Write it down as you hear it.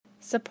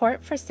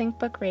Support for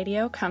SyncBook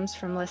Radio comes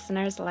from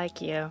listeners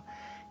like you.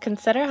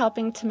 Consider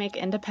helping to make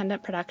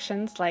independent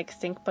productions like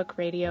SyncBook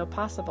Radio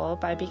possible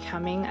by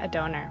becoming a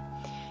donor.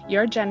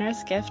 Your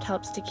generous gift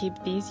helps to keep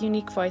these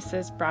unique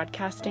voices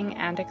broadcasting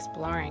and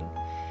exploring.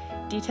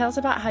 Details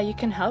about how you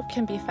can help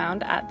can be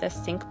found at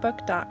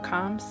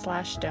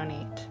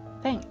thesyncbook.com/donate.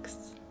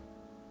 Thanks.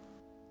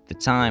 The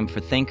time for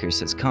thinkers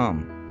has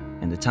come,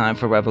 and the time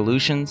for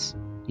revolutions,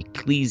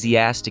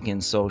 ecclesiastic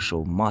and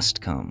social,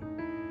 must come.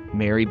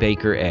 Mary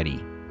Baker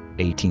Eddy,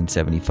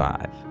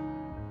 1875.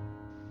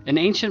 An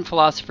ancient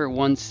philosopher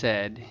once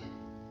said,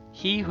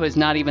 "He who has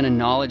not even a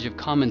knowledge of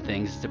common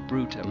things is a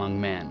brute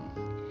among men.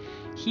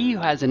 He who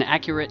has an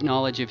accurate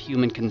knowledge of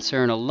human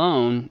concern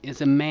alone is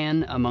a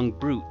man among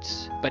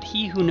brutes, but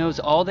he who knows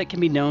all that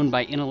can be known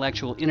by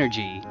intellectual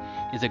energy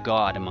is a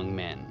god among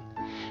men."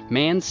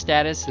 Man's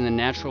status in the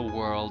natural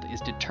world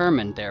is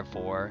determined,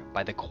 therefore,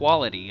 by the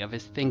quality of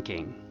his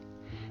thinking.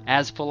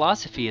 As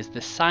philosophy is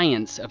the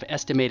science of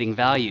estimating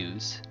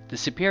values, the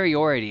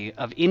superiority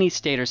of any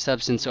state or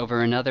substance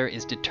over another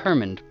is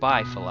determined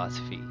by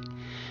philosophy.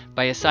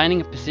 By assigning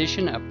a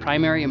position of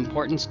primary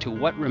importance to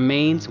what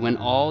remains when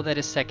all that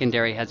is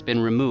secondary has been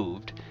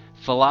removed,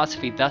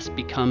 philosophy thus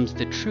becomes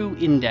the true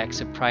index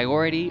of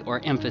priority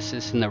or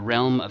emphasis in the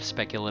realm of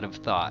speculative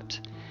thought.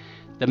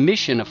 The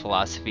mission of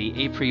philosophy,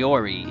 a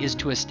priori, is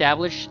to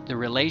establish the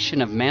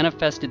relation of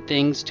manifested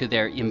things to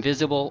their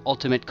invisible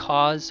ultimate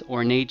cause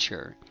or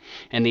nature,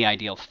 and the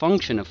ideal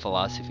function of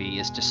philosophy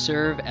is to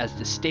serve as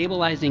the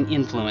stabilizing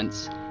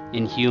influence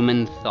in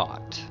human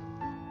thought.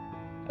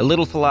 A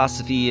little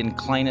philosophy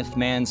inclineth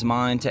man's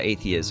mind to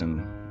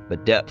atheism,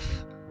 but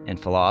depth and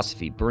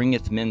philosophy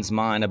bringeth men's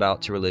mind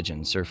about to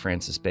religion. Sir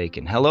Francis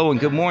Bacon. Hello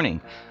and good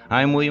morning.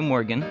 I am William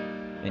Morgan,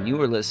 and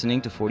you are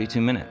listening to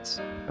 42 Minutes,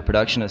 a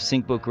production of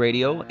SyncBook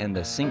Radio and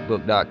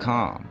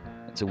thesyncbook.com.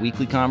 It's a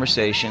weekly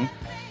conversation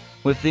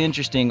with the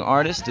interesting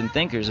artists and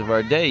thinkers of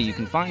our day. You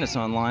can find us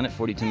online at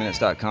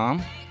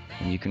 42minutes.com,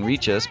 and you can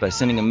reach us by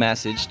sending a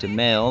message to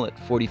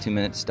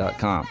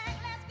mail@42minutes.com.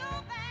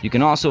 You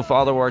can also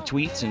follow our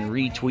tweets and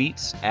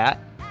retweets at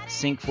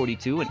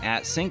Sync42 and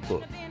at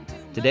SyncBook.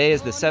 Today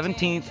is the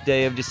 17th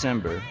day of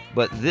December,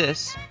 but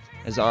this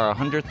is our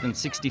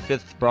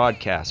 165th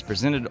broadcast,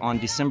 presented on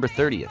December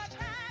 30th,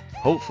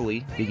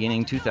 hopefully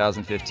beginning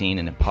 2015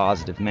 in a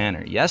positive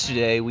manner.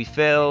 Yesterday, we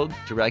failed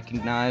to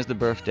recognize the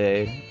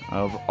birthday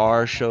of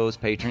our show's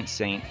patron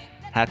saint.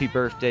 Happy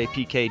birthday,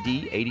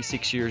 PKD,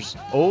 86 years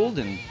old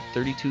and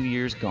 32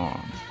 years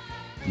gone.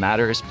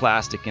 Matter is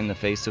plastic in the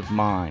face of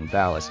mind,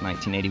 Valis,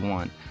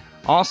 1981.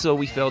 Also,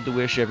 we failed to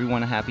wish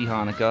everyone a happy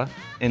Hanukkah.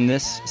 In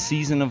this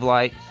season of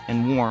light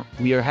and warmth,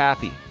 we are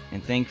happy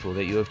and thankful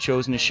that you have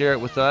chosen to share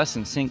it with us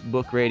in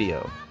SyncBook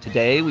Radio.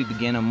 Today, we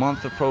begin a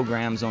month of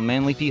programs on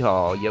Manly P.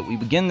 Hall, yet we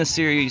begin the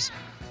series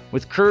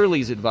with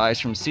Curly's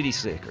advice from City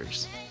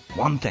Slickers.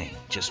 One thing,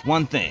 just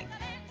one thing.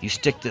 You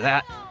stick to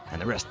that,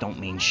 and the rest don't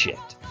mean shit.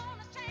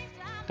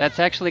 That's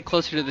actually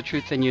closer to the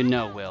truth than you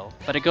know, Will,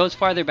 but it goes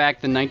farther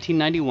back than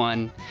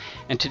 1991,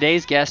 and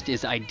today's guest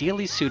is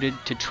ideally suited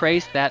to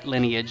trace that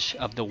lineage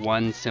of the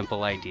one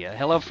simple idea.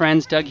 Hello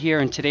friends, Doug here,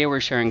 and today we're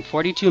sharing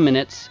 42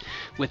 minutes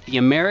with the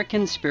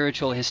American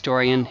spiritual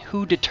historian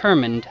who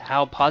determined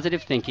how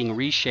positive thinking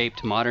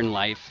reshaped modern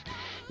life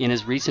in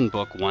his recent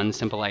book, One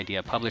Simple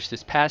Idea, published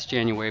this past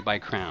January by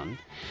Crown.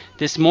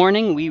 This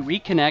morning, we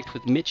reconnect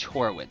with Mitch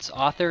Horowitz,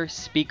 author,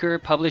 speaker,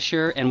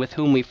 publisher, and with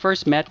whom we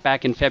first met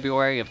back in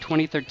February of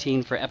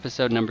 2013 for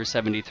episode number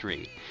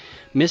 73.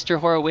 Mr.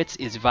 Horowitz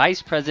is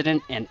vice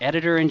president and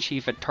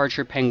editor-in-chief at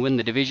Tarcher Penguin,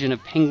 the division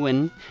of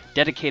Penguin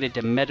dedicated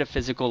to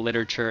metaphysical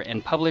literature,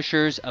 and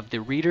publishers of the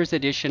Reader's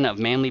Edition of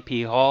Manly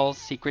P. Hall's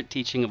Secret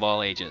Teaching of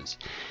All Ages,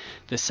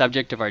 the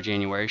subject of our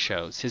January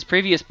shows. His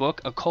previous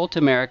book, Occult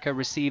America,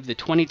 received the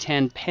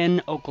 2010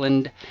 Penn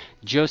Oakland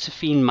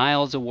Josephine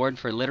Miles Award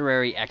for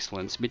Literary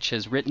Excellence. Mitch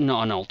has written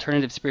on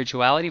alternative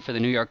spirituality for the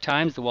New York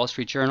Times, the Wall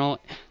Street Journal,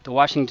 the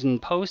Washington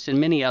Post,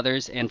 and many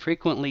others, and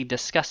frequently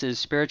discusses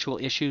spiritual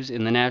issues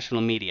in the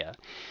national media.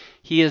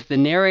 He is the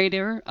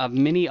narrator of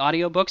many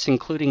audiobooks,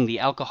 including the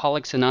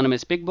Alcoholics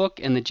Anonymous Big Book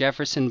and the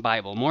Jefferson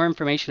Bible. More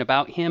information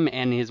about him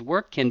and his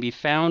work can be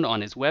found on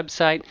his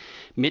website,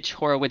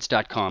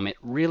 MitchHorowitz.com. It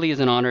really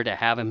is an honor to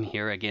have him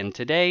here again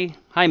today.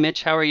 Hi,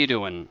 Mitch. How are you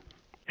doing?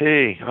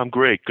 Hey, I'm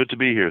great. Good to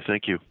be here.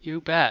 Thank you.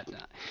 You bet.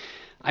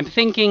 I'm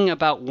thinking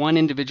about one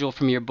individual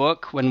from your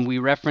book when we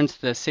reference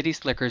the City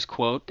Slickers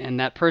quote,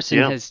 and that person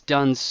has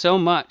done so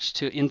much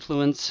to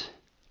influence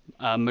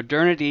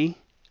modernity.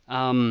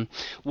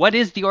 What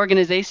is the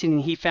organization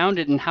he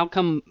founded, and how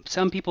come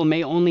some people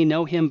may only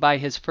know him by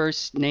his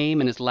first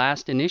name and his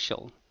last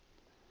initial?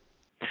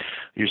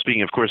 You're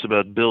speaking, of course,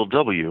 about Bill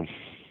W. Is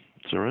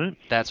that right?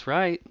 That's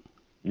right.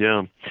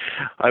 Yeah.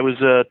 I was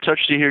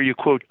touched to hear you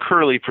quote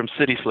Curly from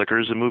City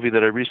Slickers, a movie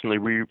that I recently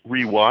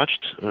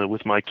rewatched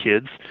with my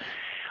kids.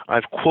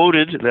 I've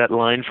quoted that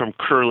line from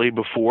Curly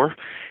before,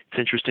 It's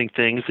interesting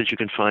things that you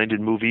can find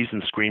in movies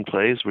and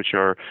screenplays, which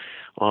are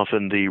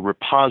often the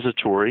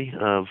repository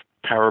of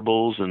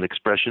parables and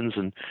expressions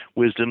and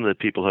wisdom that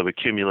people have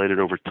accumulated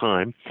over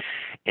time.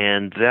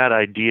 And that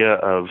idea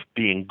of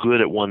being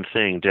good at one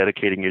thing,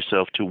 dedicating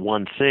yourself to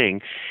one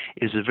thing,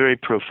 is a very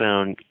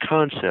profound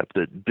concept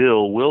that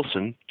Bill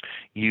Wilson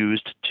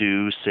used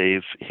to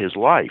save his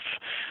life.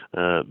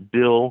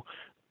 Bill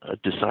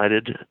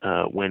decided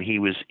when he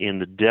was in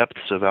the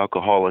depths of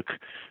alcoholic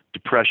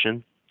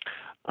depression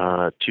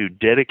to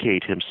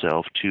dedicate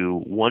himself to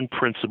one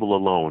principle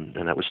alone,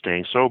 and that was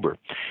staying sober.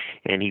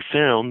 And he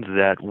found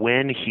that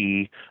when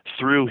he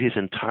threw his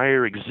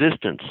entire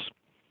existence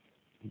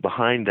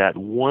behind that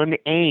one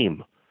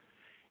aim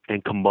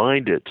and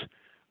combined it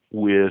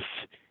with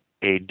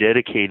a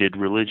dedicated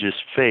religious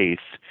faith,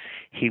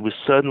 he was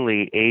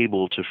suddenly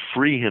able to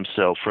free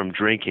himself from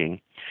drinking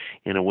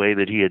in a way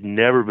that he had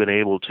never been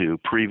able to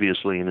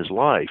previously in his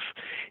life.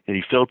 And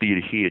he felt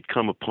that he had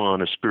come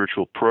upon a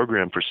spiritual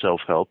program for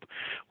self-help,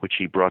 which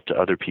he brought to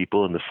other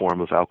people in the form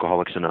of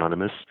Alcoholics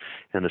Anonymous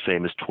and the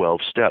famous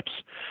 12 Steps.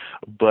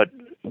 But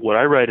what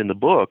I write in the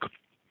book,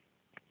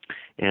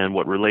 and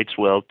what relates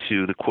well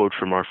to the quote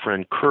from our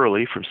friend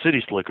Curly from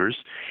City Slickers,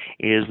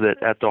 is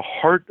that at the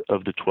heart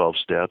of the 12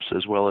 Steps,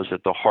 as well as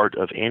at the heart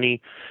of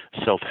any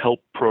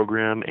self-help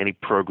program, any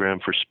program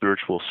for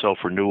spiritual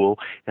self-renewal,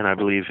 and I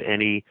believe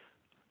any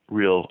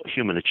real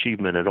human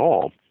achievement at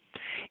all,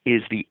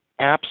 is the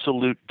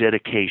absolute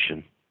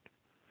dedication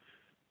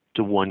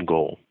to one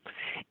goal.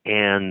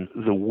 And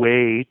the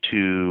way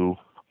to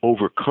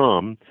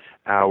overcome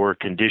our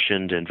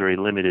conditioned and very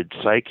limited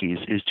psyches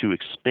is to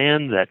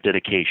expand that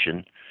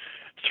dedication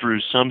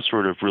through some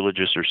sort of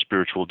religious or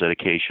spiritual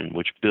dedication,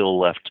 which Bill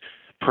left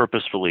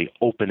purposefully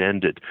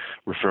open-ended,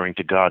 referring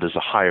to God as a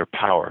higher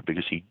power,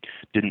 because he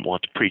didn't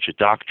want to preach a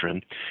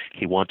doctrine.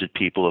 He wanted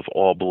people of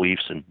all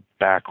beliefs and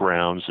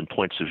backgrounds and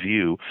points of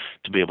view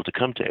to be able to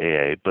come to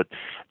AA. But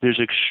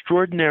there's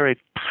extraordinary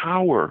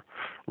power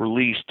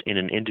released in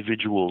an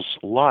individual's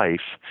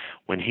life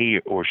when he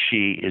or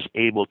she is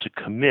able to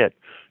commit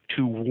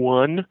to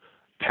one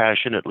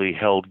passionately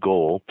held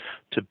goal,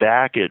 to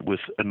back it with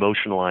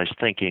emotionalized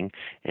thinking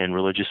and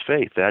religious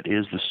faith. That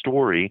is the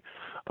story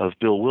of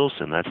Bill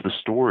Wilson. That's the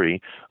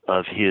story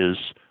of his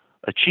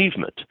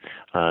achievement.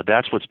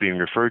 That's what's being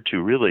referred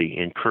to really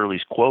in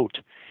Curly's quote.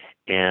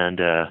 And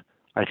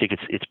I think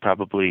it's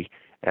probably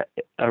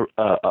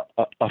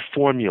a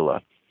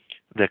formula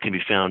that can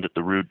be found at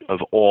the root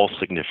of all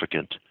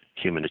significant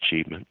human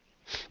achievement.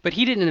 But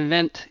he didn't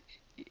invent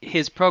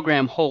his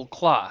program whole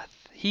cloth.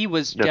 He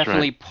was That's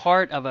definitely right.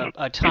 part of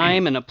a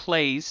time and a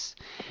place.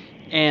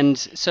 And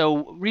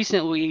so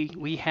recently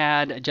we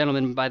had a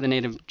gentleman by the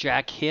name of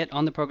Jack Hitt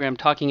on the program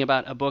talking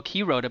about a book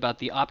he wrote about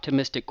the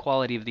optimistic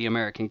quality of the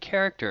American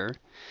character.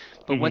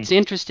 But what's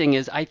interesting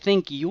is I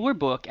think your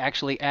book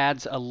actually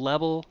adds a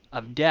level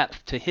of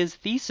depth to his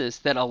thesis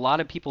that a lot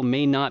of people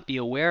may not be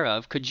aware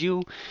of. Could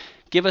you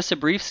give us a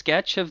brief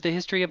sketch of the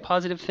history of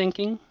positive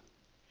thinking?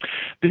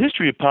 The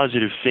history of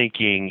positive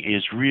thinking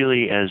is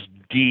really as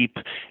deep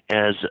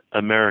as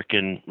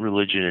American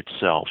religion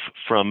itself.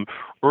 From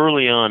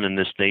early on in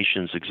this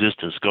nation's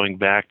existence, going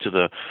back to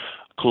the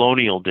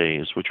colonial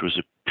days, which was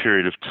a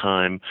period of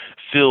time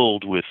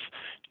filled with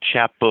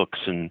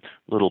chapbooks and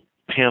little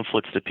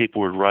pamphlets that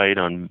people would write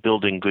on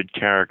building good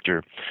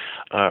character,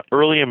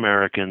 early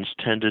Americans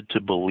tended to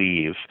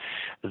believe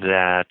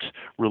that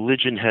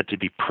religion had to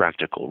be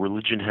practical.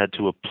 Religion had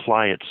to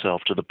apply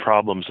itself to the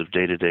problems of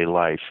day-to-day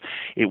life.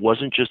 It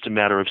wasn't just a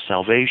matter of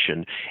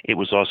salvation. It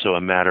was also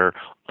a matter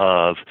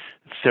of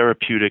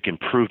therapeutic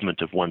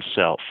improvement of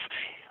oneself,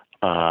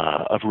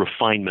 of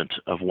refinement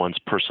of one's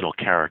personal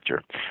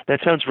character.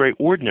 That sounds very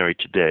ordinary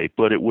today,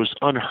 but it was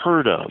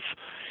unheard of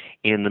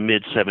in the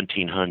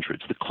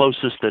mid-1700s. The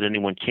closest that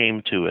anyone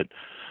came to it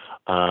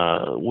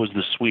was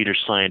the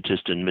Swedish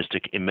scientist and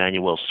mystic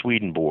Emanuel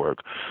Swedenborg,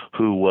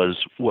 who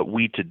was what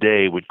we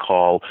today would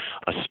call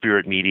a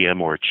spirit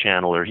medium or a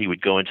channeler. He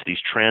would go into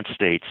these trance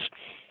states,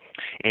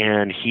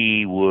 and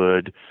he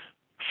would,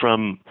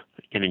 from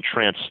an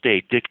entranced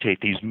state,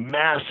 dictate these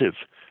massive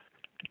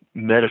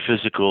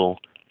metaphysical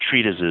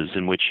treatises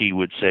in which he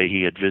would say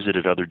he had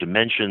visited other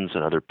dimensions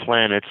and other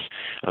planets,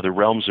 other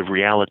realms of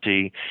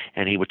reality,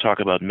 and he would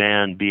talk about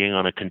man being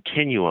on a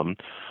continuum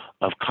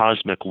of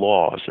cosmic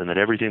laws, and that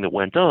everything that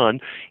went on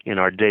in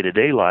our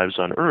day-to-day lives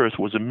on Earth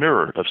was a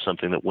mirror of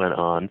something that went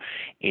on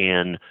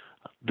in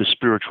the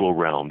spiritual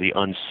realm, the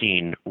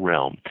unseen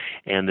realm,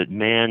 and that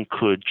man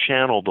could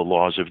channel the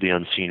laws of the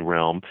unseen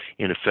realm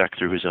in effect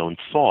through his own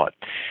thought.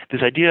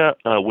 This idea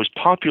was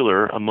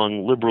popular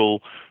among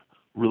liberal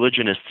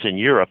religionists in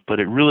Europe, but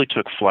it really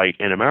took flight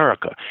in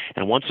America.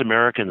 And once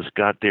Americans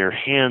got their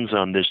hands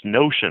on this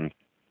notion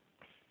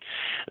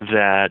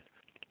that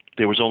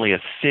there was only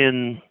a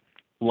thin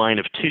line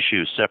of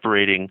tissue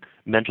separating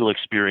mental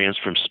experience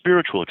from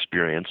spiritual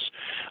experience,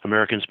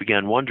 Americans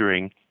began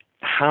wondering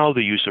how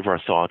the use of our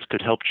thoughts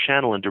could help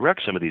channel and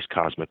direct some of these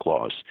cosmic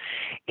laws.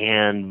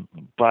 And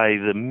by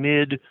the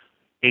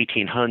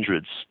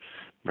mid-1800s,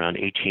 around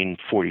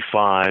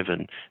 1845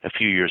 and a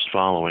few years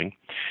following.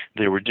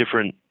 There were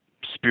different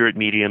spirit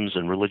mediums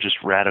and religious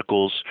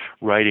radicals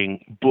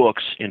writing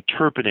books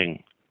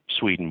interpreting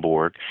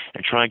Swedenborg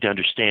and trying to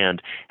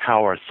understand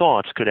how our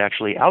thoughts could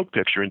actually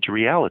outpicture into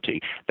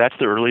reality. That's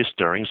the earliest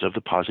stirrings of the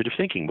positive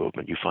thinking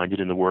movement. You find it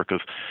in the work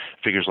of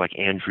figures like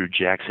Andrew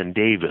Jackson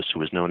Davis,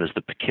 who was known as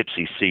the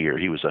Poughkeepsie Seer.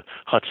 He was a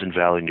Hudson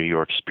Valley, New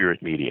York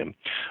spirit medium.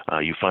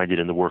 You find it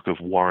in the work of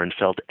Warren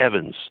Felt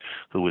Evans,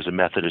 who was a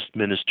Methodist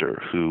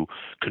minister who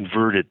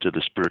converted to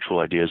the spiritual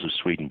ideas of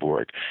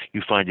Swedenborg.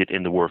 You find it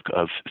in the work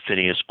of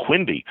Phineas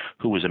Quimby,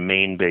 who was a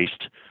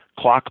Maine-based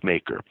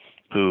clockmaker,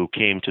 who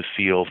came to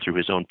feel through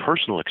his own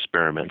personal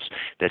experiments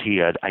that he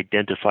had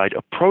identified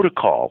a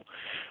protocol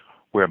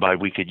whereby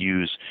we could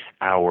use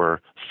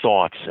our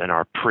thoughts and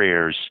our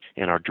prayers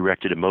and our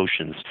directed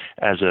emotions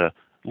as a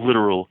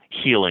literal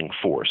healing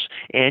force.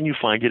 And you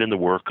find it in the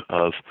work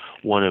of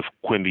one of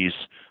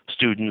Quimby's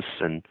students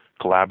and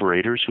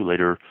collaborators who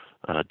later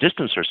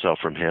distanced herself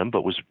from him,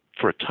 but was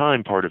for a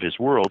time part of his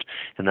world,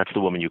 and that's the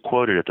woman you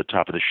quoted at the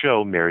top of the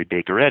show, Mary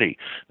Baker Eddy,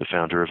 the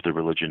founder of the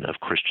religion of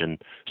Christian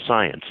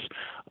Science.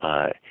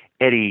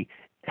 Eddy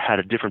had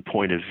a different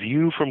point of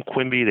view from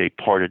Quimby. They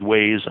parted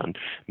ways on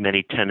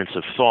many tenets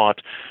of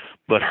thought,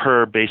 but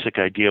her basic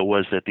idea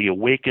was that the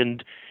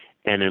awakened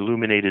and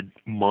illuminated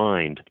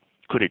mind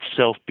could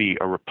itself be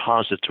a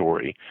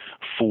repository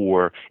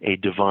for a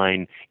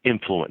divine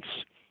influence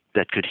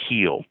that could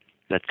heal,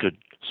 that could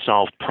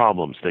solve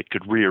problems, that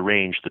could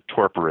rearrange the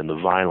torpor and the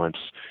violence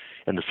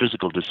and the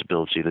physical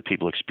disability that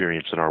people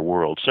experience in our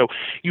world. So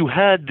you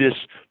had this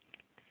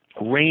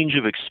range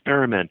of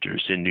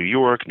experimenters in New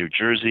York, New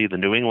Jersey, the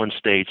New England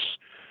states,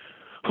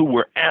 who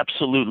were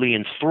absolutely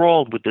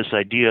enthralled with this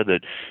idea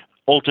that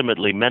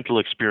ultimately mental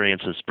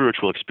experience and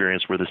spiritual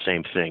experience were the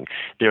same thing.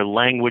 Their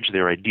language,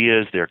 their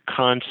ideas, their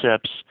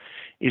concepts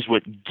is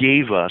what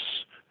gave us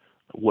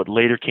what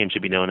later came to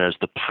be known as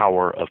the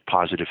power of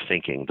positive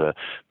thinking,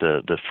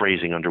 the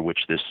phrasing under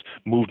which this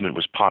movement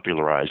was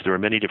popularized. There are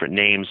many different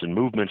names and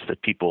movements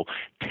that people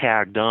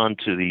tagged on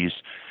to these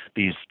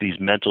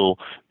mental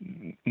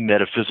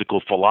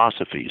metaphysical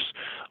philosophies.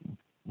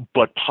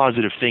 But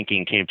positive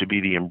thinking came to be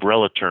the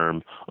umbrella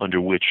term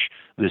under which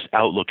this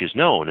outlook is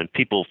known. And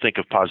people think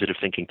of positive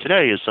thinking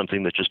today as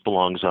something that just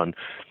belongs on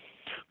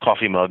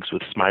coffee mugs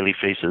with smiley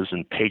faces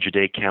and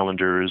page-a-day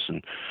calendars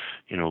and,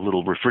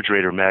 little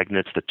refrigerator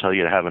magnets that tell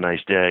you to have a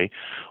nice day.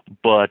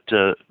 But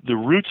the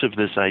roots of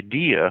this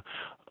idea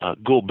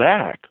go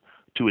back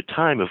to a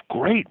time of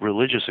great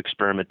religious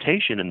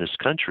experimentation in this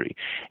country.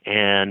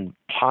 And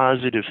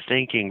positive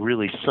thinking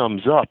really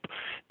sums up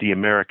the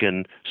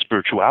American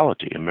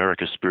spirituality,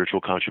 America's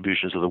spiritual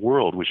contributions to the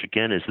world, which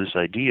again is this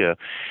idea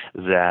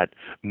that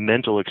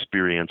mental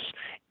experience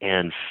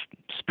and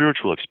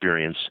spiritual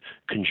experience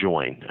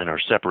conjoin and are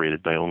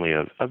separated by only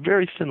a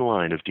very thin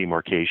line of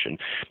demarcation.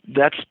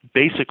 That's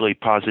basically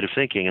positive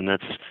thinking, and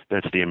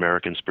that's the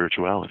American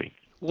spirituality.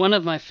 One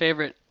of my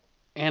favorite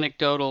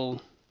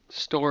anecdotal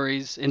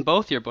stories in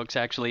both your books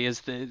actually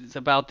is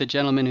about the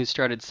gentleman who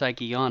started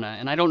Psychiana,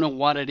 and I don't know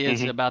what it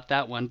is about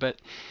that one, but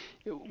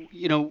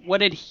what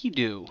did he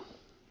do?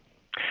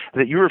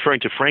 That you're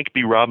referring to Frank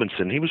B.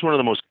 Robinson. He was one of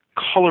the most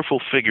colorful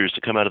figures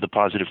to come out of the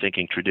positive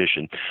thinking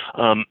tradition.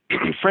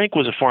 Frank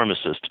was a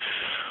pharmacist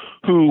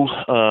who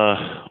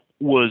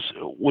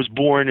was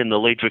born in the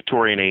late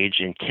Victorian age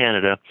in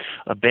Canada,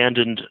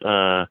 abandoned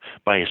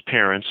by his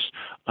parents.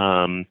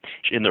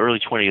 In the early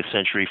 20th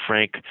century,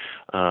 Frank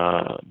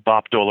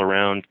bopped all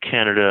around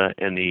Canada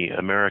and the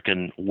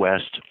American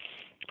West.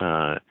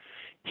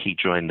 He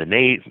joined the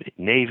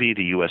Navy,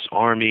 the U.S.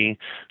 Army,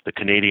 the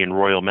Canadian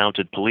Royal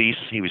Mounted Police.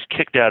 He was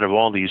kicked out of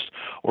all these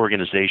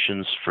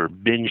organizations for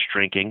binge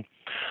drinking.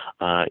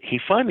 He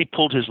finally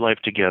pulled his life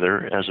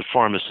together as a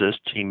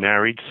pharmacist. He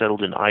married,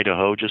 settled in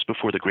Idaho just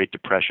before the Great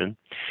Depression.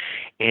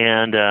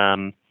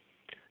 And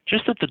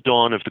just at the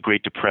dawn of the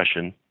Great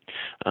Depression,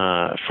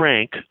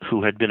 Frank,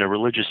 who had been a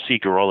religious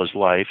seeker all his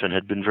life and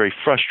had been very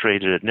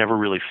frustrated at never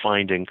really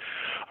finding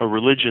a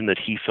religion that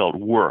he felt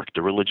worked,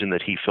 a religion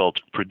that he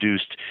felt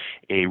produced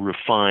a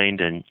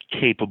refined and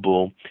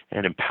capable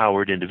and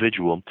empowered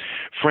individual,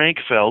 Frank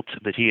felt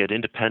that he had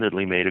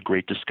independently made a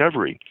great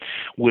discovery,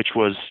 which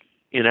was,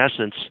 in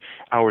essence,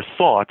 our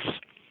thoughts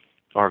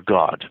are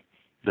God.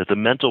 That the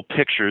mental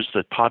pictures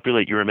that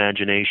populate your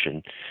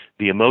imagination,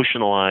 the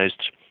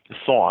emotionalized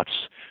thoughts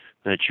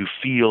that you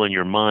feel in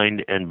your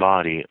mind and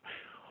body,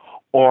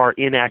 are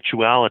in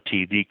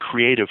actuality the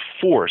creative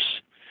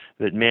force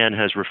that man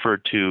has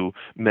referred to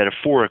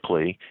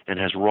metaphorically and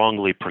has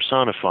wrongly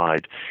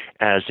personified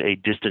as a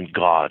distant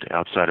God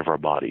outside of our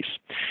bodies.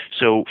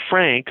 So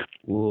Frank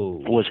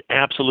was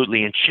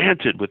absolutely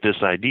enchanted with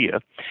this idea,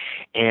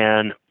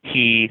 and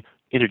he,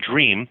 in a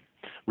dream,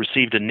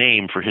 received a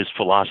name for his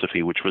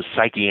philosophy, which was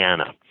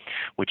Psychiana,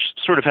 which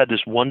sort of had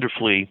this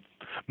wonderfully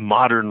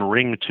modern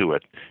ring to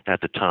it at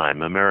the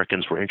time.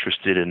 Americans were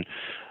interested in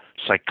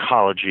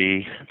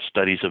psychology,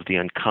 studies of the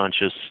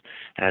unconscious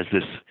as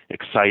this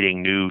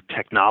exciting new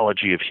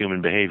technology of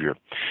human behavior.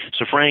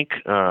 So Frank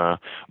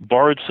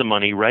borrowed some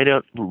money, wrote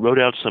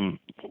out some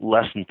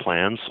lesson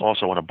plans,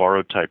 also on a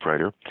borrowed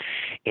typewriter,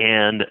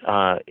 and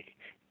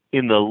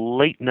in the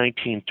late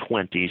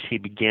 1920s, he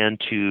began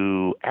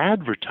to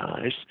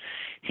advertise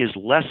his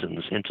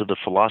lessons into the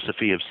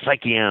philosophy of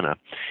Psychiana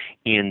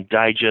in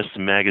digests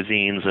and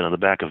magazines and on the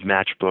back of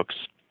matchbooks.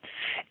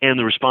 And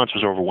the response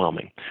was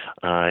overwhelming.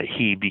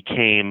 He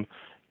became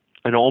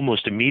an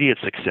almost immediate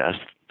success.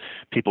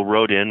 People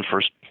wrote in,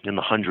 first in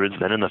the hundreds,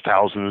 then in the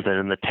thousands, then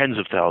in the tens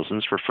of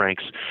thousands for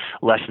Frank's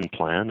lesson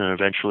plan. And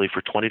eventually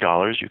for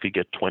 $20, you could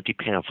get 20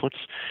 pamphlets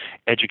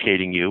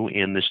educating you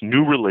in this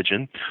new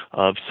religion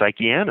of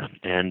Psychiana.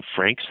 And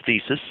Frank's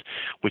thesis,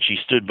 which he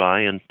stood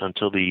by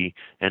until the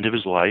end of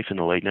his life in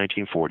the late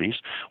 1940s,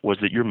 was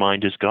that your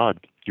mind is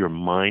God. Your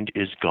mind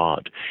is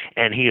God.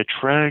 And he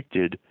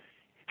attracted,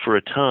 for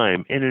a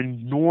time, an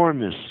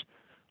enormous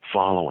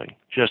following.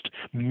 Just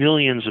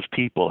millions of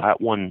people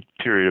at one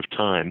period of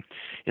time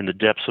in the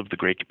depths of the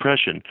Great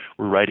Depression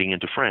were writing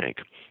into Frank.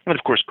 And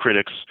of course,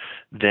 critics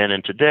then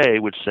and today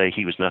would say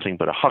he was nothing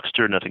but a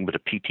huckster, nothing but a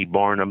P.T.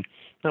 Barnum.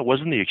 That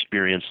wasn't the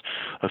experience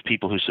of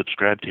people who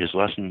subscribed to his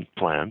lesson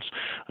plans.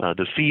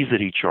 The fees that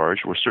he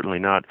charged were certainly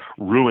not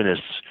ruinous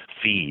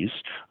fees.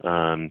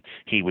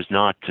 He was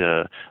not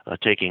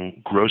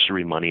taking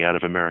grocery money out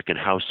of American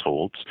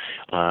households.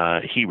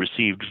 He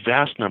received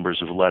vast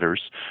numbers of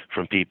letters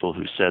from people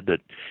who said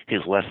that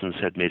his lessons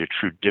had made a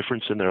true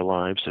difference in their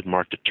lives, had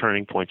marked a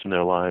turning point in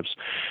their lives.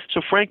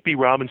 So Frank B.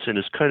 Robinson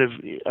is kind of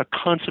a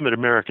consummate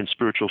American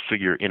spiritual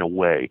figure in a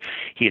way.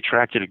 He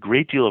attracted a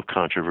great deal of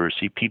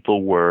controversy.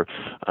 People were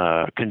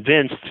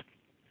convinced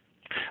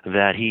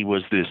that he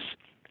was this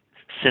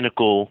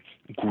cynical,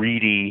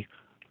 greedy,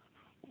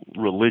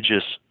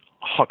 religious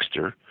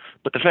huckster.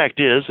 But the fact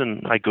is,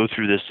 and I go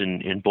through this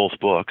in both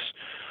books,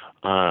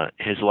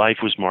 his life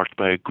was marked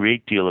by a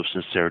great deal of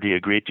sincerity, a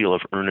great deal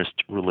of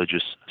earnest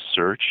religious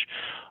search.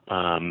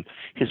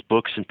 His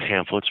books and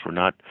pamphlets were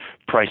not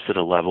priced at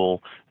a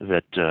level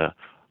that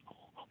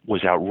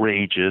was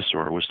outrageous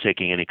or was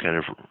taking any kind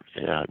of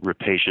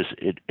rapacious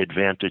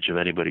advantage of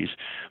anybody's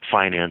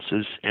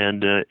finances.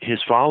 And his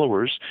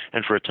followers,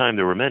 and for a time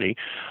there were many,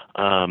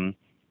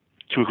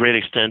 to a great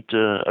extent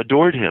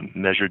adored him,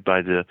 measured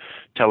by the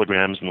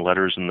telegrams and the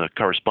letters and the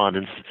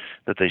correspondence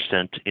that they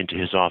sent into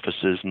his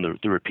offices and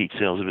the repeat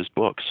sales of his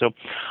books. So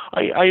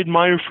I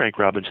admire Frank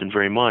Robinson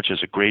very much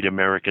as a great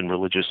American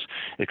religious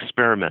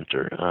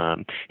experimenter.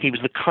 He was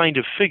the kind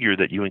of figure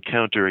that you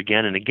encounter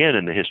again and again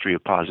in the history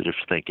of positive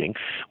thinking,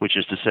 which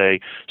is to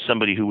say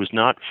somebody who was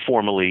not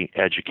formally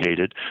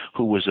educated,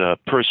 who was a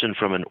person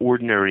from an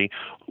ordinary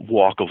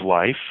walk of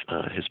life.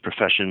 His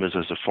profession was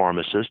as a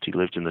pharmacist. He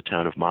lived in the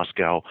town of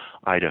Moscow,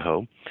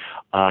 Idaho,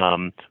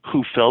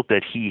 who felt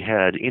that he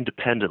had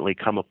independently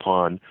come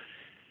upon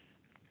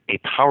a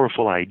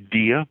powerful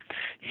idea.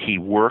 He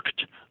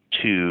worked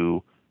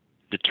to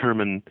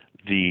determine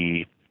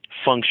the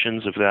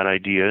functions of that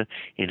idea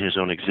in his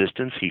own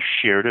existence. He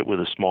shared it with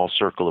a small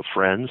circle of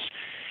friends.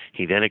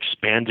 He then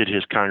expanded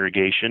his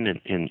congregation,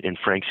 in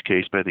Frank's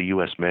case by the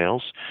U.S.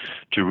 mails,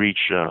 to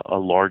reach a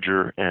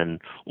larger and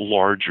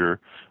larger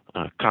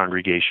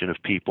congregation of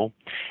people.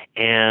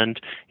 And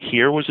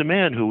here was a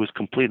man who was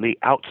completely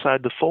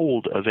outside the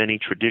fold of any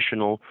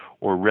traditional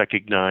or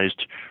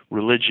recognized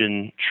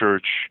religion,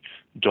 church,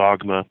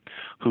 dogma,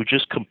 who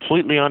just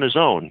completely on his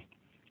own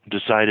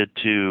decided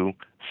to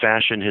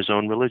fashion his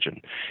own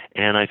religion.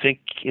 And I think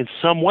in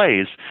some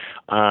ways,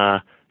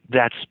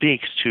 that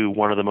speaks to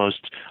one of the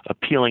most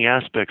appealing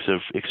aspects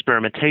of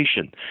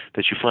experimentation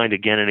that you find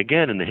again and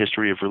again in the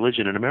history of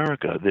religion in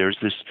America. There's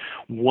this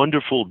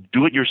wonderful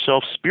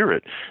do-it-yourself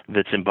spirit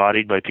that's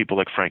embodied by people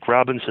like Frank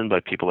Robinson,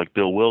 by people like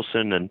Bill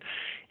Wilson, and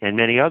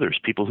many others,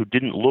 people who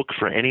didn't look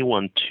for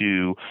anyone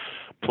to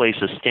place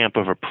a stamp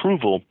of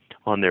approval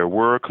on their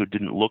work, who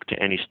didn't look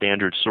to any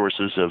standard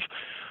sources of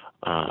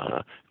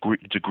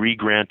degree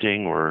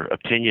granting or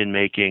opinion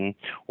making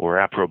or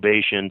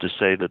approbation to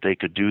say that they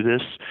could do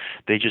this.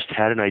 They just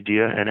had an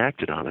idea and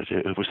acted on it.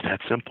 It was that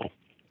simple.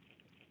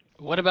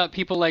 What about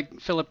people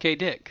like Philip K.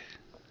 Dick?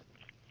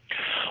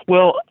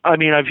 Well, I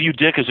mean, I view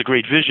Dick as a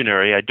great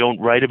visionary. I don't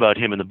write about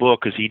him in the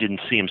book because he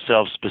didn't see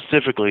himself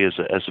specifically as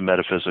a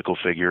metaphysical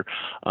figure.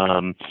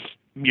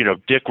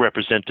 Dick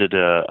represented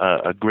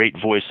a great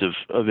voice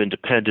of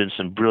independence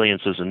and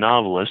brilliance as a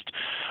novelist.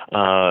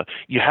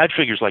 You had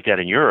figures like that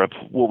in Europe.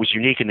 What was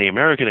unique in the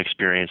American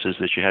experience is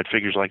that you had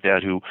figures like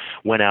that who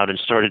went out and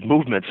started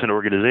movements and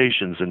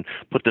organizations and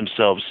put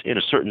themselves, in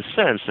a certain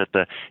sense, at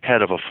the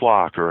head of a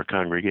flock or a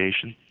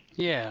congregation.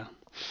 Yeah.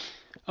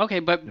 Okay,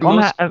 but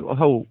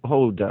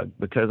hold, Doug,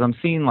 because I'm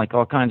seeing like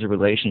all kinds of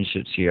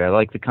relationships here. I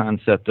like the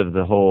concept of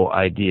the whole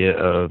idea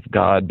of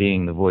God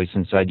being the voice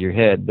inside your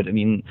head, but I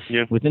mean,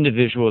 with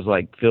individuals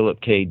like Philip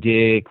K.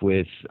 Dick,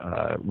 with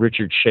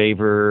Richard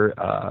Shaver,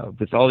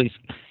 with all these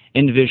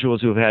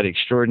individuals who have had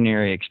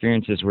extraordinary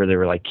experiences where they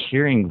were like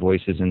hearing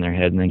voices in their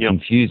head and then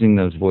confusing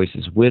those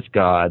voices with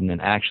God and then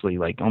actually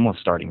like almost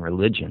starting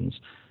religions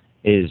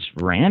is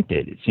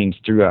rampant, it seems,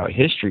 throughout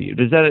history.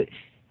 Does that,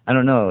 I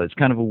don't know, it's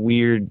kind of a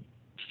weird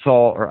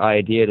thought or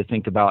idea to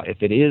think about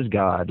if it is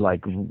God,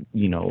 like,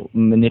 you know,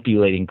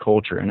 manipulating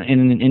culture. And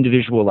an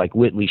individual like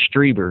Whitley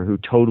Strieber, who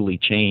totally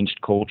changed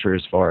culture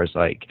as far as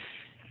like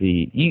do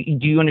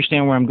you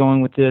understand where I'm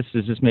going with this?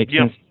 Does this make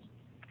sense?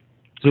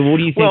 So what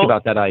do you think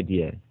about that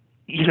idea?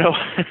 You know,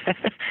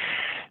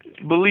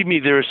 believe me,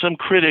 there are some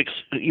critics,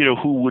 you know,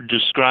 who would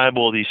describe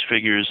all these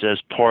figures as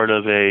part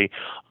of a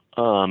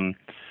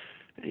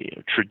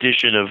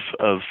tradition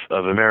of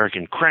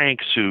American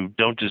cranks who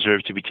don't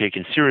deserve to be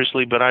taken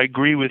seriously, but I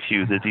agree with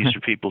you that these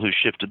are people who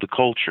shifted the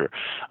culture.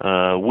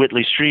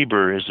 Whitley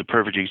Strieber is a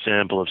perfect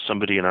example of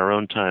somebody in our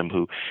own time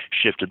who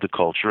shifted the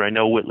culture. I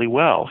know Whitley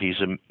well.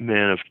 He's a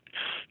man of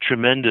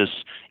tremendous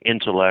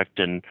intellect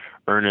and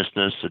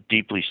earnestness, a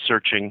deeply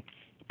searching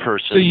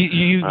person. So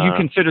you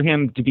consider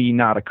him to be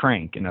not a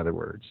crank, in other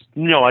words?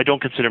 No, I don't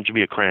consider him to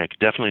be a crank.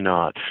 Definitely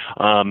not.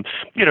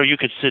 You know, you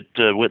could sit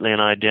Whitley and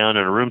I down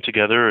in a room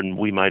together, and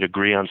we might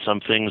agree on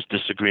some things,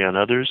 disagree on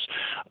others.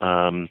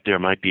 There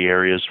might be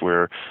areas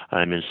where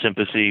I'm in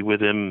sympathy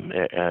with him,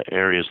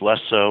 areas less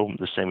so.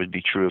 The same would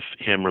be true of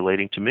him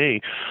relating to me.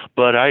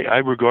 But I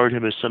regard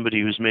him as somebody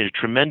who's made a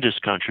tremendous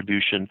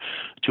contribution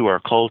to our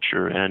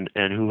culture and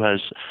who has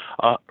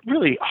a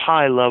really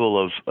high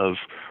level of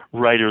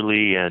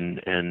writerly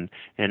and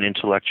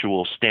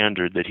intellectual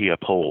standard that he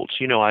upholds.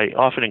 You know, I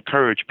often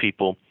encourage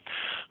people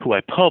who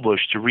I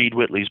publish to read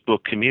Whitley's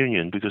book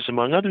Communion, because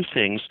among other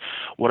things,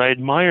 what I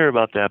admire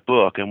about that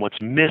book and what's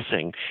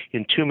missing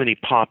in too many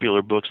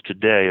popular books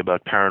today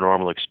about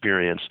paranormal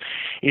experience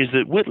is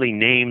that Whitley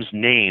names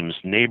names,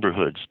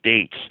 neighborhoods,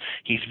 dates.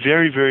 He's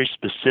very, very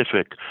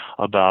specific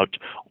about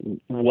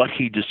what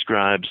he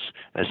describes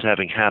as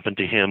having happened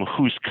to him,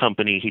 whose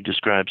company he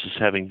describes as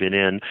having been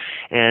in.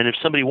 And if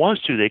somebody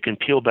wants to, they can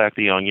peel back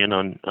the onion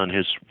on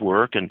his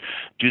work and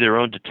do their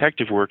own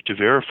detective work to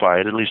verify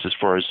it, at least as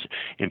far as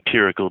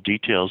empirical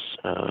details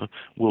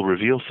will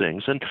reveal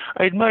things. And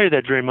I admire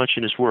that very much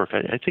in his work.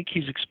 I think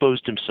he's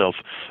exposed himself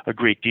a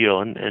great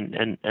deal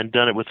and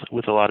done it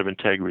with a lot of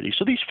integrity.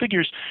 So these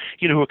figures,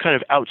 you know, who are kind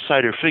of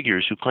outsider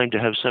figures who claim to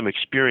have some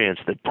experience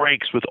that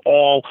breaks with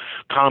all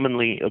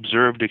commonly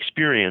observed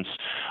experience,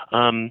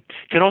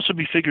 can also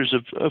be figures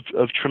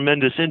of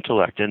tremendous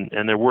intellect,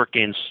 and their work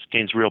gains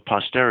real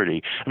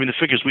posterity. I mean, the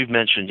figures we've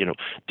mentioned, you know,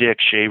 Dick,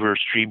 Shaver,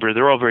 Strieber,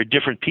 they're all very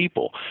different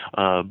people.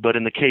 But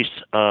in the case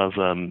of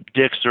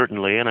Dick,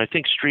 certainly, and I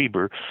think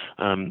Strieber,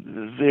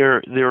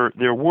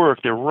 their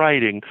work, their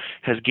writing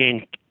has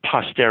gained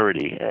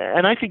posterity,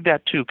 and I think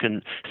that too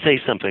can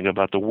say something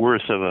about the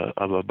worth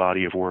of a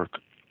body of work.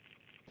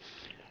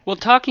 Well,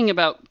 talking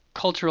about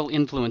cultural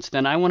influence,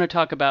 then I want to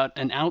talk about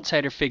an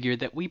outsider figure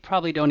that we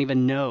probably don't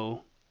even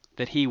know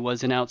that he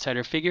was an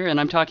outsider figure, and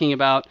I'm talking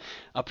about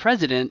a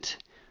president,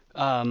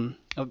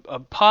 a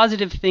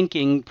positive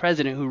thinking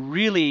president who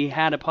really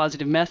had a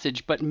positive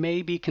message, but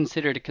may be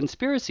considered a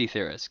conspiracy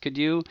theorist. Could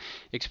you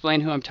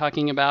explain who I'm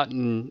talking about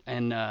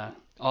and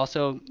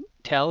also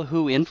tell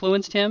who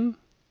influenced him?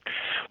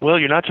 Well,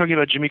 you're not talking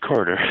about Jimmy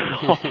Carter,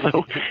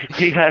 although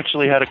he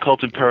actually had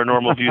occult and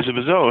paranormal views of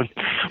his own.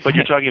 But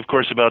you're talking, of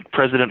course, about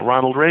President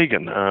Ronald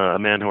Reagan, a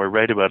man who I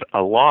write about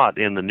a lot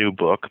in the new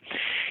book,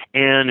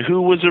 and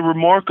who was a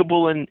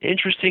remarkable and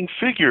interesting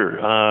figure,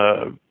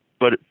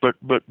 but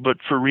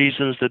for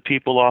reasons that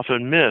people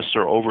often miss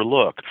or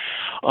overlook.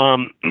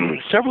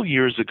 Several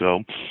years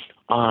ago,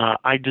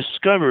 I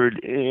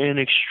discovered an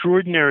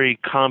extraordinary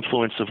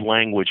confluence of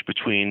language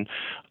between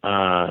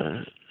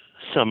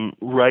some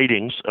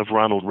writings of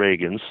Ronald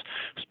Reagan's,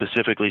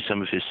 specifically some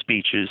of his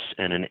speeches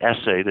and an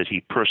essay that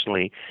he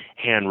personally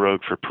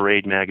hand-wrote for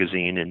Parade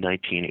magazine in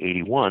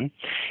 1981,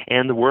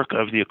 and the work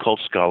of the occult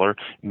scholar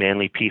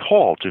Manly P.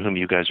 Hall, to whom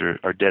you guys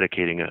are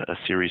dedicating a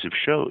series of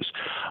shows.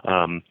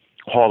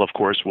 Hall, of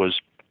course, was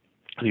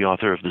the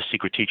author of The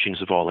Secret Teachings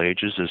of All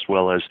Ages, as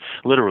well as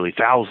literally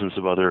thousands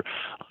of other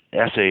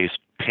essays,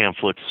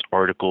 pamphlets,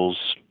 articles,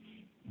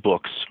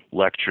 books,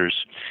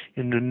 lectures,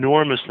 an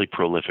enormously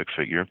prolific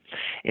figure.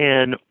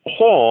 And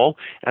Hall,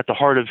 at the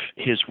heart of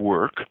his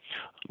work,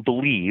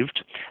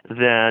 believed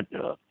that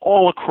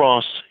all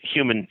across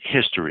human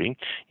history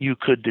you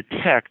could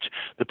detect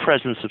the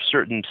presence of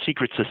certain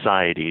secret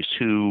societies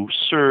who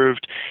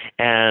served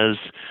as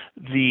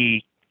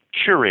the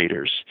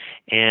curators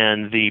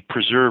and the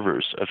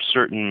preservers of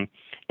certain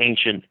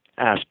ancient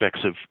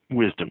aspects of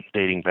wisdom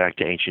dating back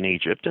to ancient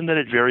Egypt, and that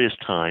at various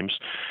times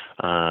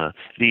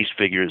these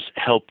figures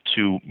helped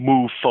to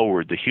move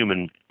forward the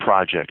human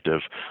project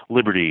of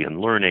liberty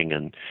and learning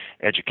and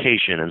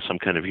education and some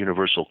kind of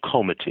universal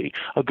comity.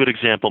 A good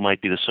example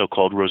might be the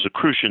so-called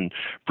Rosicrucian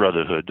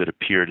Brotherhood that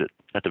appeared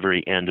at the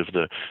very end of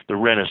the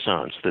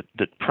Renaissance,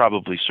 that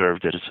probably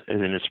served as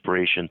an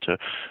inspiration to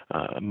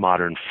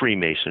modern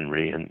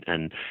Freemasonry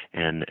and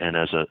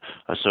as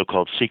a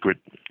so-called secret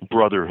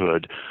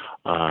brotherhood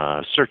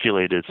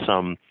circulated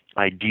some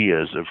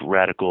ideas of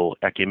radical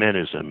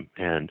ecumenism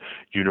and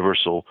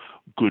universal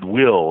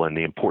goodwill and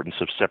the importance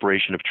of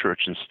separation of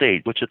church and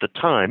state, which at the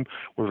time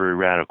were very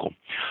radical.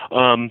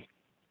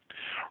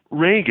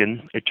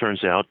 Reagan, it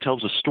turns out,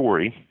 tells a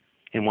story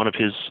in one of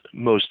his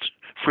most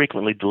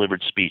frequently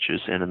delivered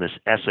speeches and in this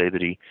essay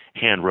that he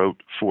handwrote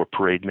for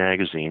Parade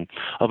magazine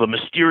of a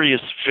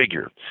mysterious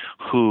figure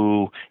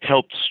who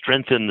helped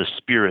strengthen the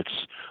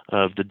spirits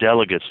of the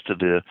delegates to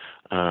the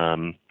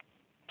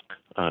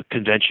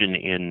convention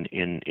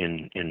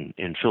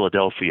in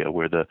Philadelphia,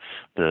 where the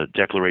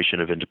Declaration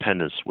of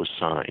Independence was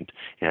signed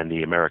and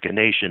the American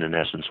nation, in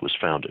essence, was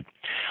founded.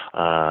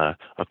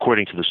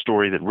 According to the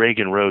story that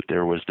Reagan wrote,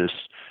 there was this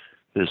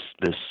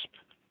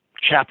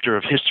chapter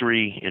of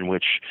history in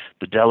which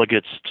the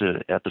delegates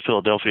at the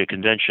Philadelphia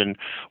Convention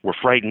were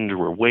frightened,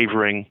 were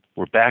wavering,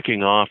 were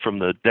backing off from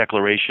the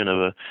declaration of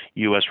a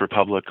U.S.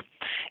 republic,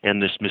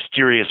 and this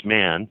mysterious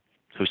man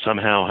who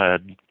somehow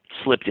had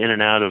slipped in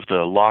and out of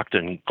the locked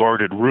and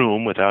guarded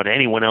room without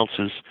anyone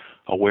else's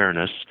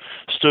awareness,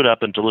 stood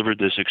up and delivered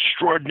this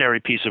extraordinary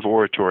piece of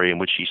oratory in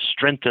which he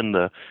strengthened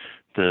the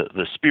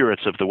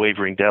spirits of the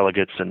wavering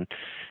delegates, and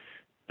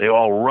they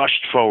all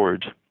rushed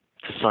forward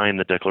to sign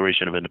the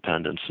Declaration of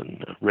Independence.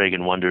 And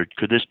Reagan wondered,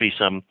 could this be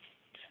some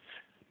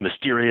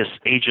mysterious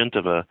agent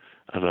of a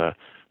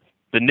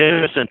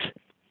beneficent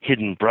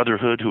hidden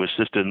brotherhood who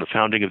assisted in the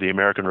founding of the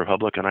American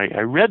Republic? And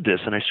I read this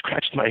and I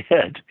scratched my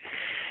head.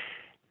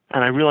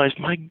 And I realized,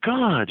 my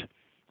God,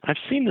 I've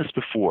seen this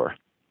before.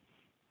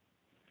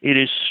 It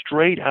is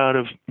straight out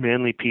of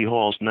Manly P.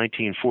 Hall's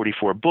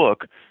 1944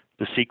 book,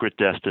 The Secret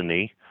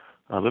Destiny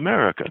of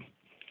America.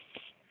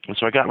 And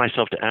so I got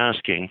myself to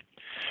asking,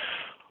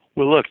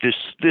 well, look,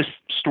 this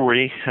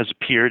story has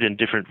appeared in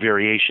different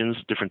variations,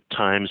 different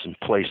times and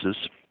places.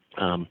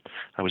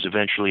 I was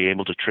eventually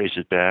able to trace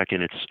it back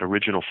in its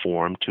original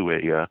form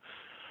to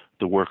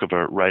the work of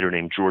a writer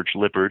named George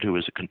Lippard, who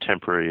is a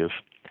contemporary of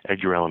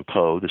Edgar Allan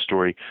Poe. The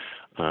story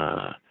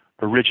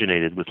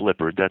originated with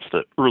Lippard. That's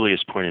the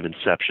earliest point of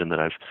inception that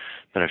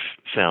I've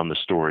found the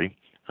story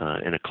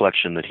in a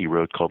collection that he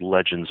wrote called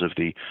Legends of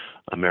the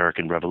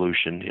American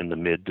Revolution in the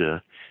mid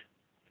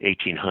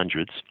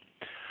 1800s.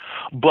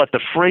 But the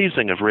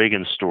phrasing of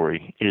Reagan's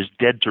story is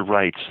dead to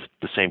rights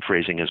the same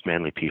phrasing as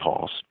Manly P.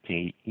 Hall's.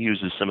 He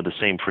uses some of the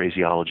same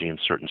phraseology in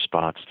certain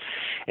spots.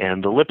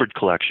 And the Lippard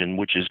collection,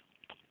 which is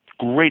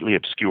greatly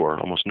obscure,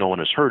 almost no one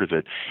has heard of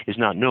it, is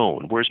not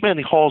known. Whereas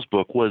Manly Hall's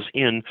book was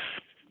in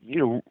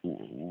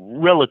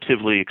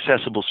relatively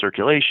accessible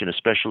circulation,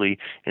 especially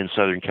in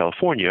Southern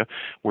California,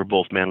 where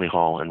both Manly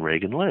Hall and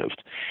Reagan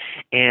lived.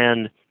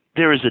 And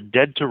there is a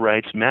dead to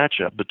rights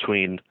matchup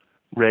between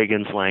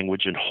Reagan's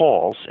language and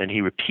Hall's, and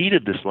he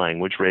repeated this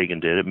language, Reagan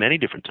did, at many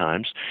different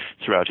times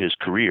throughout his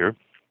career,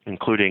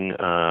 including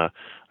a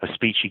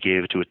speech he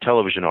gave to a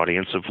television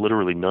audience of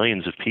literally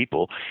millions of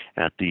people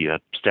at the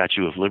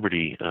Statue of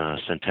Liberty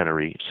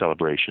centenary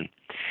celebration.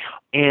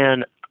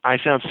 And I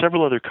found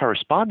several other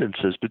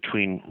correspondences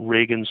between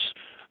Reagan's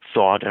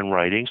thought and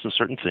writings and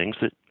certain things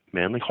that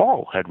Manly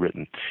Hall had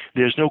written.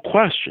 There's no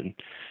question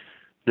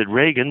that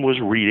Reagan was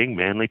reading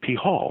Manly P.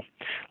 Hall.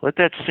 Let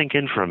that sink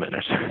in for a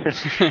minute.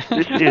 This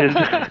is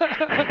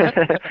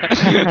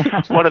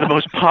one of the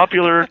most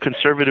popular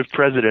conservative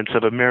presidents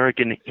of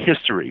American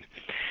history.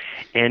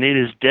 And it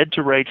is dead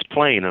to rights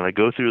plain, and I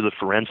go through the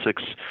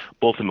forensics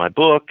both in my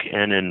book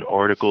and in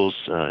articles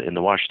in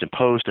the Washington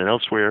Post and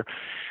elsewhere,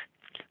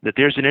 that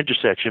there's an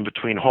intersection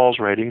between Hall's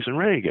writings and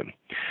Reagan.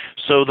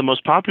 So the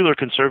most popular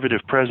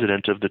conservative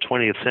president of the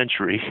 20th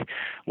century,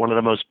 one of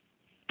the most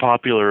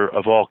popular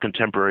of all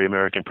contemporary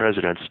American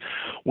presidents,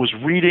 was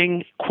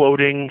reading,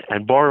 quoting,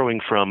 and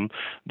borrowing from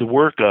the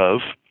work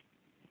of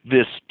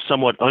this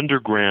somewhat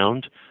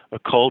underground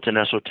occult and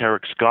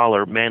esoteric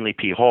scholar, Manly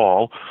P.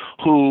 Hall,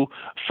 who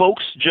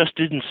folks just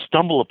didn't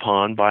stumble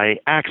upon by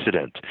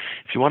accident.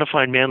 If you want to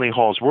find Manly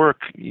Hall's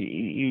work,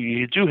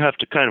 you do have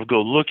to kind of go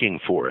looking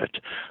for it.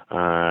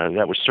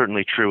 That was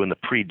certainly true in the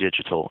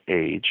pre-digital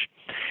age.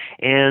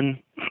 And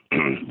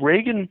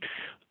Reagan,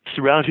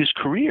 throughout his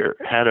career,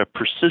 had a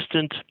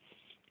persistent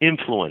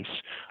influence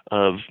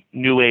of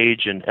New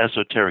Age and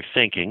esoteric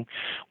thinking,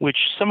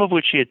 some of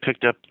which he had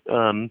picked up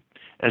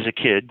as a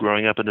kid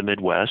growing up in the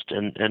Midwest,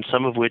 and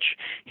some of which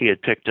he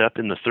had picked up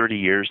in the 30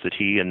 years that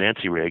he and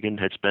Nancy Reagan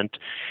had spent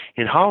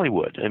in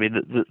Hollywood. I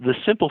mean, the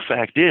simple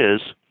fact is,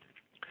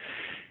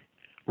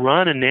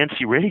 Ron and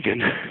Nancy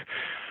Reagan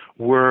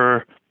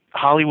were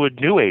Hollywood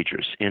New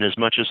Agers in as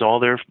much as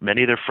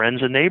many of their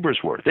friends and neighbors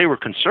were. They were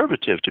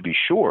conservative, to be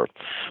sure,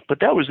 but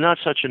that was not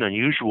such an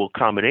unusual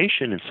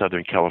combination in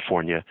Southern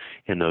California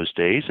in those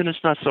days, and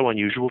it's not so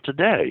unusual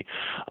today.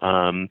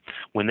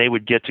 When they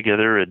would get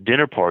together at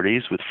dinner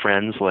parties with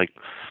friends like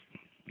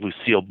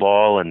Lucille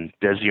Ball and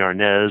Desi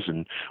Arnaz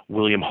and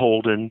William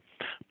Holden,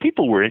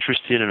 people were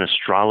interested in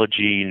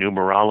astrology,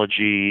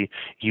 numerology,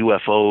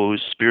 UFOs,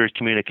 spirit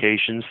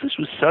communications. This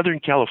was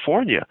Southern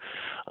California.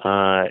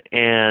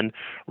 And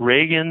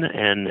Reagan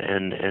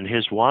and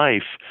his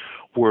wife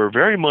were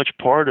very much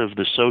part of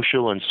the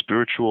social and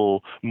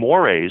spiritual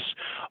mores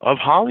of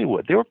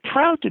Hollywood. They were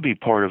proud to be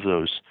part of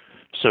those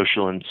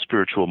social and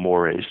spiritual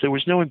mores. There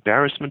was no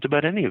embarrassment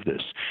about any of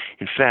this.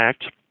 In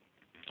fact,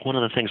 one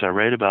of the things I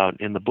write about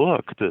in the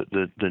book,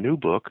 the new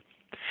book,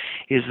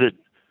 is that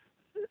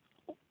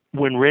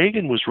when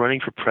Reagan was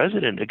running for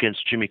president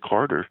against Jimmy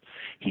Carter,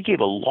 he gave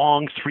a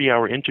long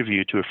 3-hour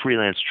interview to a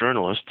freelance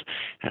journalist,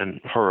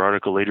 and her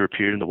article later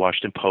appeared in the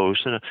Washington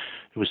Post, and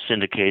it was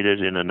syndicated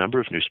in a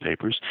number of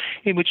newspapers,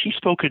 in which he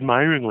spoke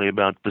admiringly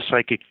about the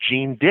psychic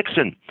Gene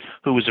Dixon,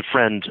 who was a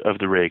friend of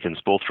the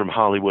Reagans, both from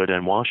Hollywood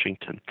and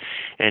Washington.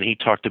 And he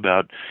talked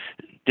about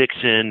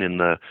Dixon and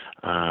the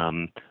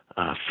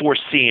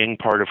foreseeing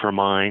part of her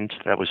mind.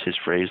 That was his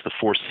phrase, the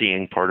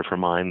foreseeing part of her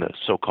mind, the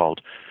so-called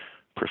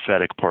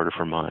prophetic part of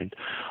her mind,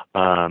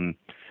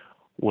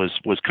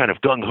 was kind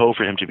of gung-ho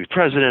for him to be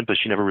president, but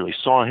she never really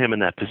saw him in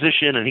that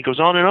position. And he goes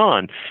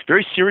on,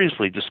 very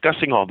seriously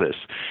discussing all this.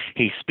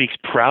 He speaks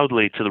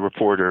proudly to the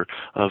reporter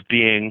of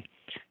being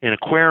an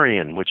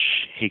Aquarian,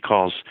 which he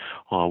calls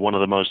one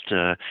of the most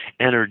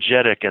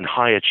energetic and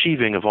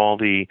high-achieving of all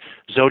the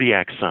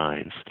zodiac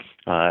signs.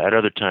 At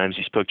other times,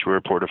 he spoke to a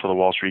reporter for the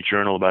Wall Street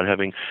Journal about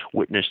having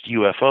witnessed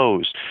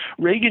UFOs.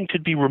 Reagan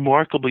could be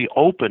remarkably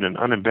open and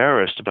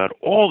unembarrassed about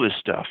all this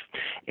stuff.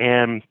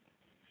 And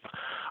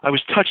I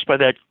was touched by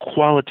that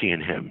quality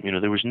in him.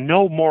 There was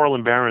no moral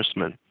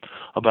embarrassment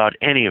about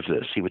any of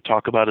this. He would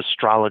talk about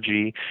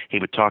astrology. He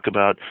would talk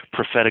about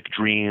prophetic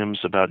dreams,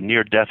 about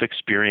near-death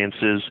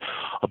experiences,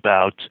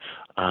 about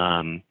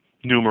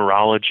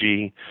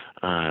numerology,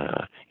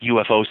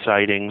 UFO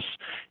sightings.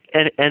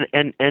 And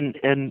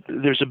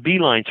there's a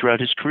beeline throughout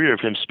his career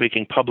of him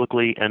speaking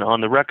publicly and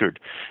on the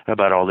record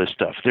about all this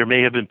stuff. There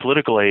may have been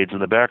political aides in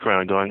the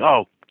background going,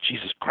 "Oh,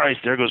 Jesus Christ,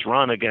 there goes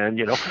Ron again,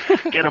 get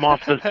him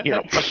off the,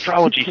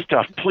 astrology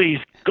stuff, please,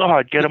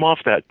 God, get him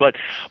off that." But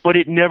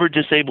it never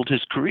disabled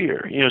his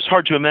career. It's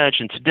hard to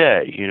imagine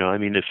today,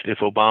 if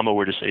Obama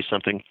were to say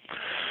something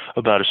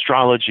about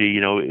astrology,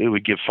 it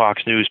would give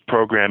Fox News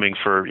programming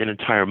for an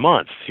entire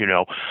month,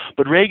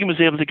 But Reagan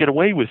was able to get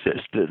away with this.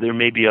 There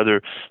may be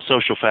other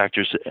social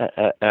factors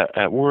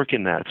at work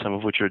in that, some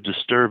of which are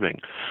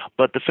disturbing.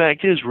 But the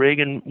fact is,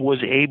 Reagan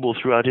was able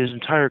throughout his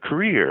entire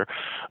career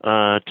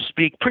to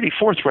speak pretty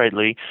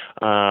forthrightly,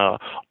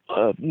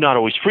 not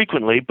always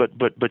frequently,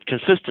 but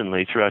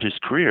consistently throughout his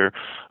career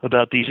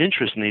about these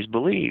interests and these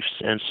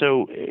beliefs. And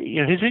so,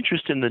 his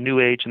interest in the New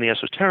Age and the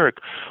esoteric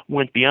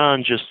went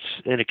beyond just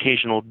an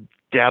occasional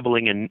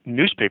dabbling in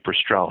newspaper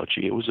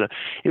astrology. It was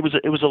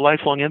a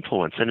lifelong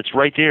influence, and it's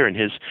right there in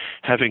his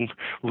having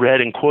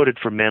read and quoted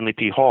from Manly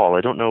P. Hall.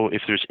 I don't know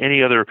if there's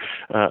any other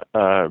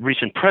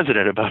recent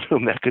president about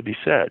whom that could be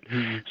said.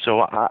 Mm-hmm. So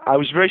I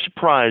was very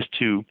surprised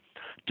to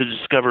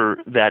discover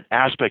that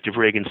aspect of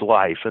Reagan's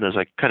life, and as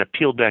I kind of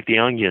peeled back the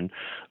onion,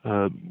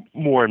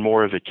 more and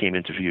more of it came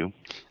into view.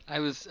 I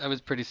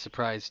was pretty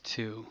surprised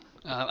too.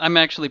 I'm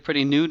actually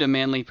pretty new to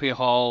Manly P.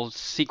 Hall's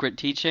Secret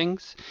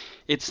Teachings.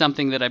 It's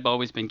something that I've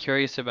always been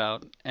curious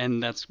about,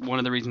 and that's one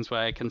of the reasons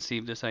why I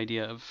conceived this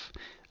idea of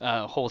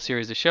a whole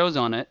series of shows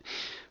on it.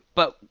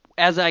 But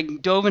as I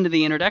dove into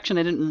the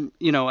introduction,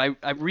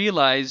 I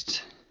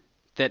realized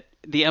that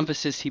the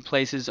emphasis he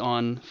places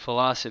on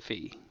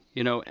philosophy,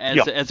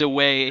 as a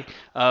way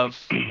of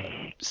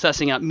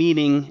sussing out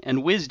meaning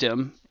and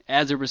wisdom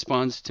as a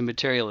response to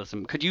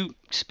materialism. Could you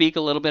speak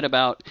a little bit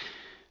about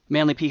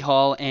Manly P.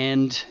 Hall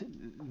and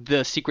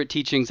the Secret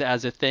Teachings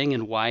as a thing,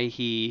 and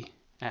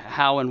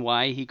how and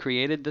why he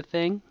created the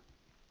thing?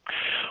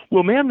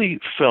 Well, Manly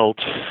felt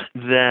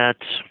that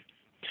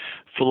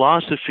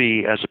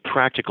philosophy as a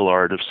practical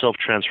art of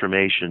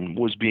self-transformation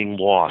was being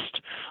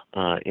lost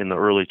in the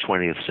early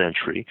 20th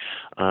century.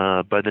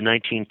 By the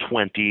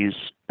 1920s,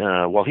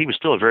 while he was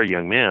still a very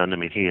young man,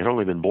 he had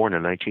only been born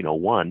in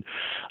 1901.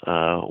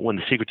 When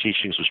The Secret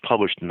Teachings was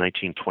published in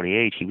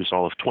 1928, he was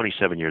all of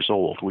 27 years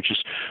old, which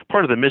is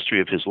part of the mystery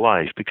of his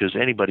life, because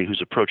anybody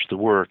who's approached the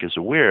work is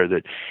aware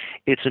that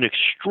it's an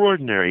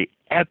extraordinary,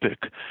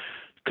 epic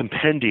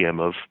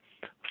compendium of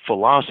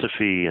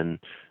philosophy and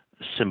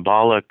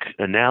symbolic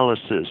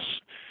analysis,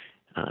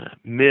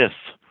 myth,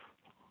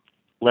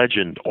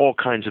 legend, all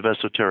kinds of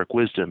esoteric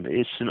wisdom.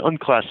 It's an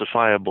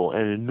unclassifiable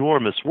and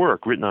enormous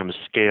work written on a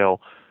scale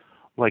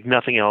like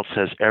nothing else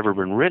has ever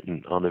been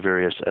written on the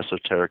various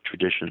esoteric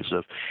traditions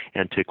of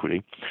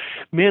antiquity.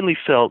 Manly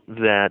felt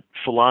that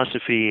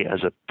philosophy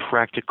as a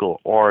practical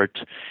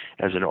art,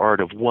 as an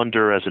art of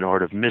wonder, as an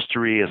art of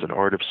mystery, as an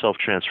art of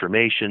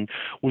self-transformation,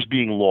 was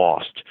being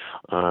lost.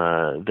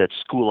 That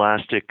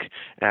scholastic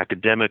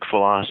academic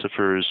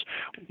philosophers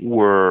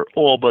were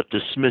all but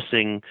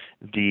dismissing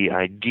the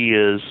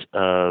ideas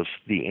of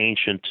the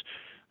ancient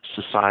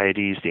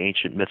societies, the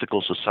ancient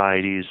mythical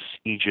societies,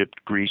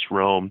 Egypt, Greece,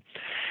 Rome,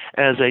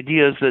 as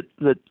ideas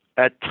that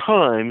at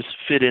times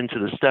fit into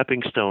the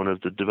stepping stone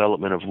of the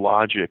development of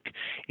logic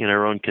in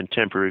our own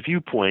contemporary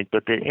viewpoint,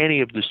 but that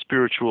any of the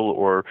spiritual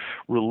or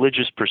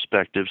religious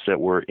perspectives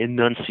that were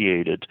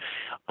enunciated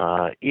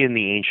in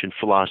the ancient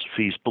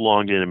philosophies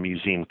belonged in a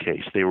museum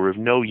case. They were of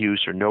no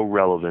use or no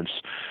relevance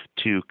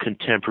to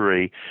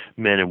contemporary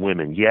men and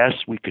women. Yes,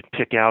 we could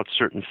pick out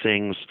certain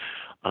things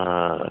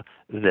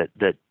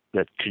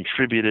that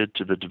contributed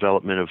to the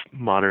development of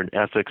modern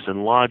ethics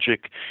and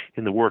logic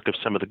in the work of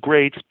some of the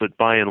greats, but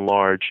by and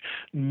large,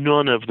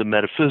 none of the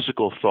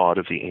metaphysical thought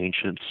of the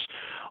ancients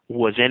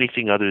was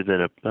anything other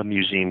than a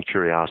museum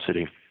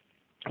curiosity,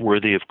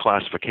 worthy of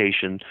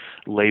classification,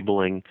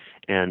 labeling,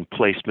 and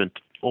placement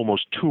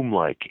almost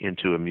tomb-like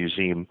into a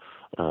museum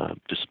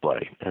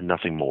display and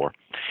nothing more.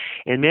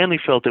 And Manly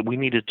felt that we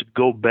needed to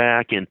go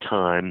back in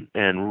time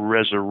and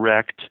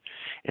resurrect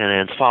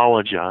and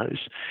anthologize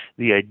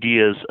the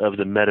ideas of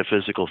the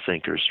metaphysical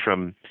thinkers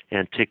from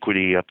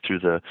antiquity up through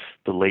the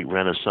late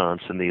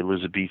Renaissance and the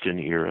Elizabethan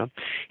era.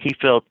 He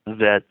felt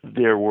that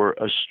there were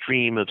a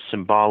stream of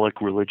symbolic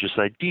religious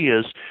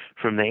ideas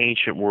from the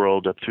ancient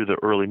world up through the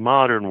early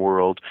modern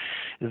world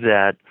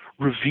that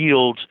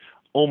revealed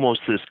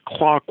almost this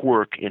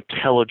clockwork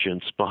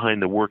intelligence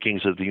behind the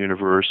workings of the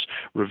universe,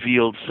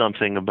 revealed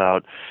something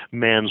about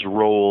man's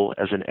role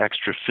as an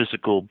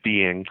extra-physical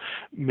being,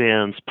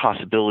 man's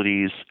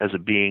possibilities as a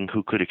being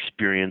who could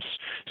experience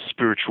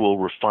spiritual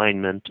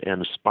refinement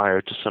and aspire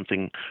to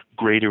something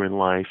greater in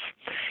life,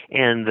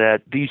 and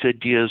that these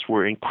ideas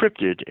were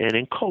encrypted and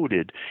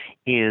encoded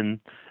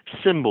in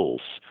symbols,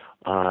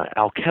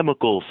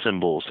 alchemical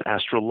symbols,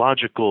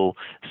 astrological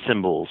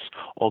symbols,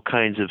 all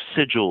kinds of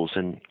sigils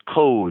and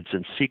codes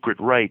and secret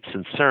rites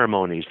and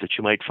ceremonies that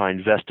you might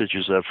find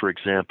vestiges of, for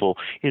example,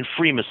 in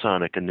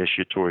Freemasonic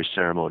initiatory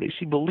ceremonies.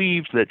 He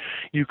believed that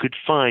you could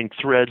find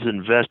threads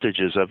and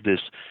vestiges of this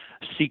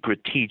secret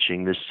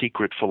teaching, this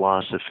secret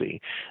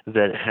philosophy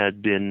that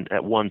had been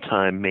at one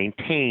time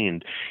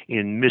maintained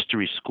in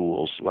mystery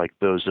schools like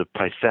those of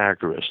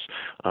Pythagoras,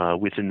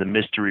 within the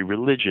mystery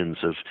religions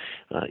of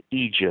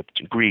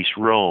Egypt, Greece,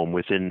 Rome,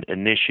 within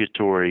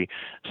initiatory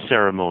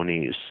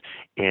ceremonies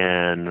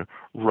and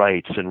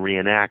rites and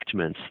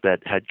reenactments that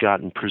had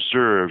gotten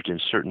preserved in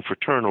certain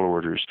fraternal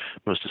orders,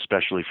 most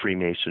especially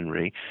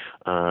Freemasonry,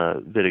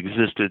 that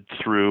existed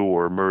through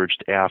or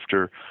emerged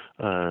after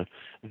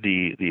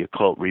the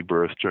occult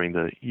rebirth during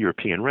the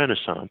European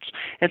Renaissance.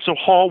 And so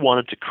Hall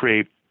wanted to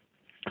create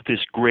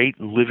this great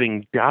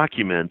living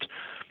document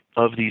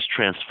of these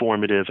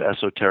transformative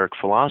esoteric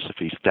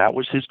philosophies. That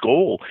was his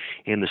goal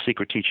in the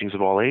Secret Teachings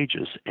of All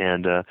Ages,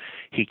 and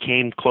he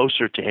came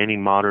closer to any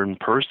modern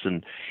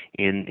person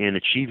in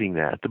achieving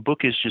that. The book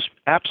is just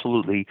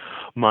absolutely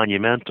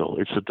monumental.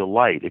 It's a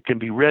delight. It can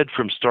be read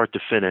from start to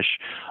finish,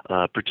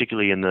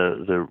 particularly in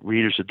the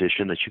Reader's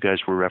Edition that you guys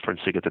were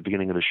referencing at the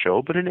beginning of the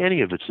show, but in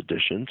any of its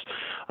editions.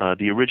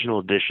 The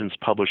original editions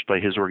published by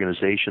his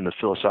organization, the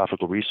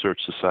Philosophical Research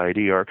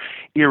Society, are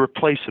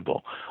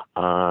irreplaceable.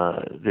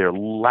 They're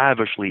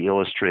lavishly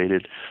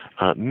illustrated.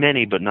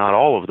 Many, but not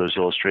all of those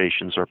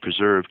illustrations are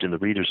preserved in the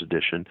Reader's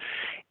Edition.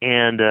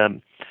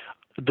 And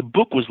the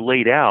book was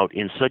laid out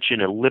in such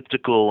an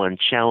elliptical and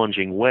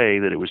challenging way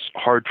that it was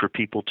hard for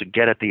people to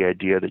get at the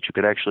idea that you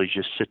could actually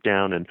just sit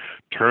down and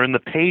turn the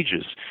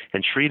pages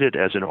and treat it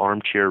as an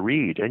armchair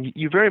read. And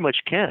you very much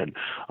can.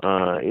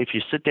 If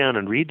you sit down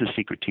and read the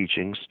Secret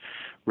Teachings,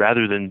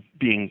 rather than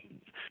being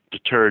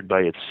deterred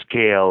by its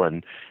scale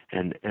and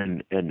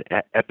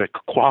epic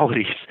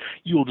qualities,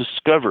 you'll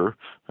discover,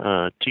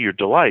 to your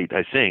delight,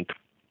 I think,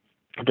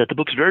 that the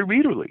book's very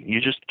readerly. You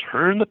just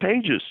turn the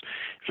pages.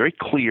 Very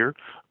clear,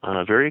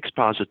 very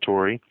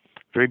expository,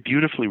 very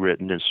beautifully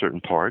written in certain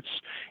parts.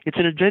 It's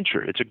an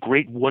adventure. It's a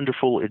great,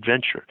 wonderful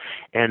adventure.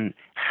 And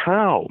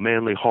how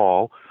Manly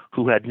Hall,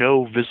 who had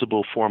no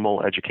visible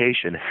formal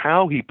education,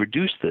 how he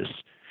produced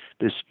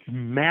this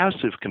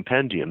massive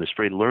compendium, this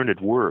very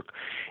learned work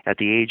at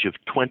the age of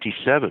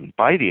 27,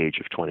 by the age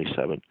of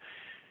 27,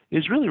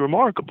 is really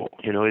remarkable.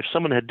 You know, if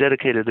someone had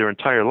dedicated their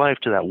entire life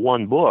to that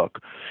one book,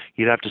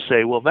 you'd have to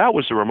say, well, that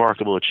was a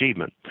remarkable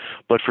achievement.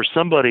 But for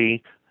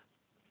somebody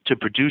to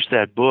produce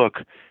that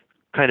book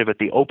kind of at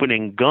the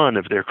opening gun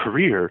of their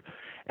career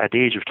at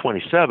the age of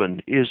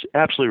 27 is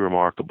absolutely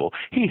remarkable.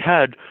 He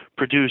had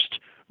produced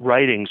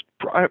writings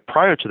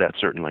prior to that,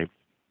 certainly,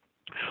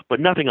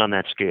 but nothing on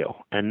that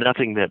scale and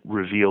nothing that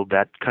revealed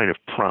that kind of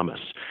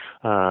promise.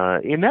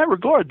 In that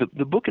regard,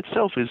 the book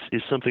itself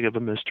is something of a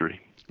mystery.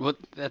 Well,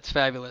 that's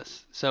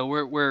fabulous. So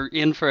we're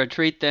in for a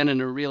treat then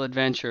and a real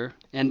adventure.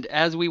 And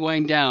as we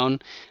wind down,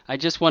 I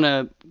just want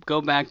to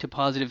go back to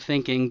positive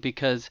thinking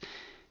because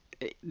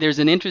there's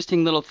an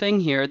interesting little thing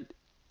here.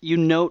 You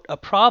note a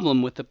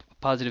problem with the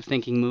positive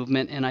thinking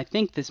movement, and I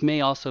think this may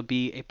also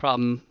be a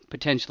problem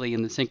potentially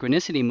in the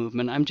synchronicity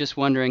movement. I'm just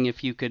wondering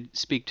if you could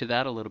speak to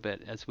that a little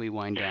bit as we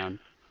wind down.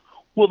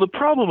 Well, the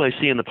problem I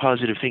see in the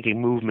positive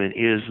thinking movement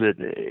is that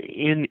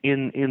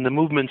in the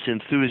movement's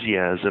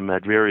enthusiasm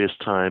at various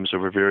times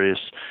over various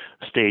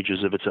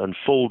stages of its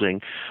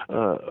unfolding,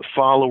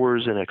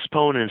 followers and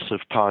exponents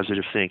of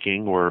positive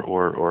thinking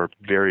or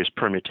various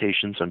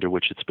permutations under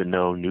which it's been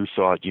known, New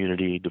Thought,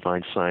 Unity,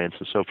 Divine Science,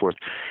 and so forth,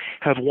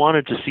 have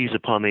wanted to seize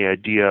upon the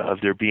idea of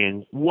there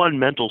being one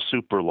mental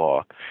super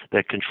law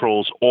that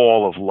controls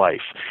all of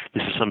life.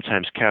 This is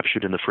sometimes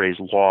captured in the phrase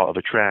law of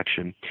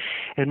attraction.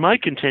 And my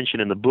contention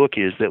in the book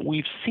is that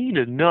we've seen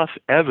enough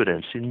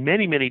evidence in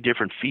many, many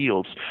different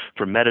fields,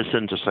 from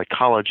medicine to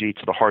psychology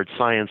to the hard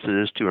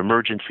sciences to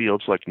emergent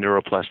fields like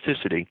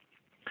neuroplasticity,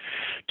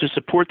 to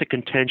support the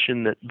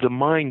contention that the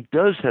mind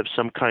does have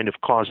some kind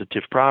of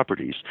causative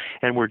properties,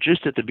 and we're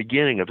just at the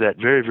beginning of that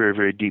very, very,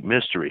 very deep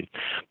mystery.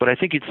 But I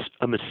think it's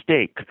a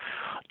mistake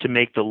to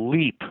make the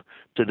leap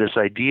to this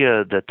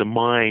idea that the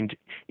mind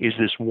is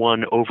this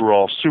one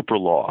overall super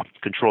law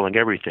controlling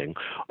everything.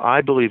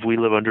 I believe we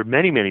live under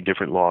many, many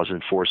different laws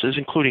and forces,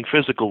 including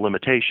physical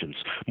limitations.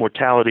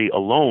 Mortality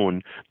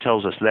alone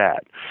tells us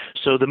that.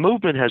 So the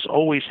movement has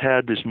always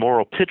had this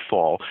moral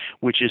pitfall,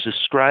 which is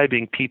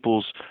ascribing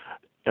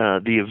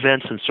the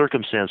events and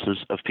circumstances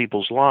of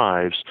people's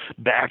lives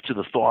back to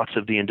the thoughts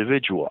of the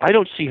individual. I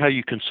don't see how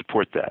you can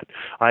support that.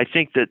 I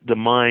think that the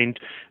mind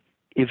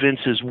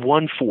evinces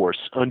one force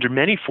under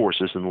many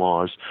forces and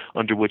laws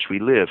under which we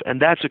live,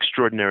 and that's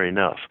extraordinary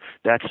enough.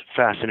 That's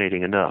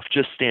fascinating enough.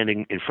 Just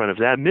standing in front of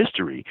that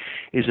mystery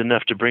is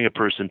enough to bring a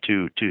person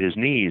to his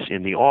knees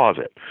in the awe of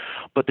it.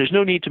 But there's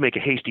no need to make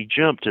a hasty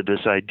jump to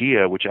this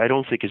idea, which I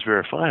don't think is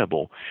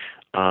verifiable,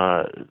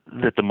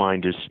 that the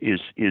mind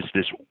is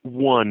this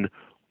one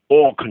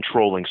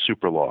all-controlling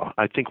super law.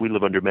 I think we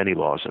live under many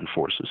laws and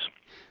forces.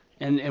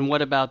 And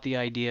what about the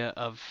idea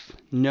of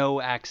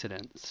no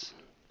accidents?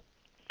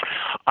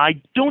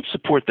 I don't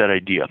support that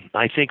idea.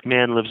 I think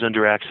man lives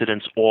under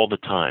accidents all the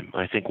time.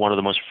 I think one of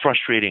the most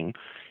frustrating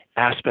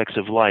aspects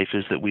of life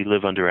is that we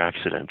live under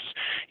accidents.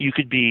 You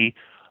could be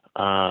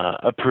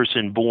a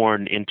person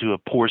born into a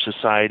poor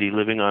society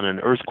living on an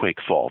earthquake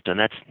fault, and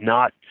that's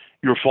not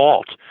your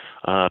fault.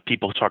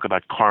 People talk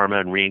about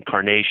karma and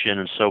reincarnation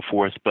and so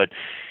forth, but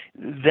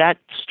that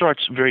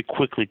starts very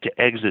quickly to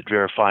exit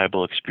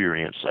verifiable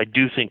experience. I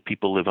do think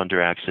people live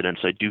under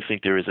accidents. I do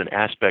think there is an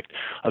aspect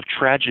of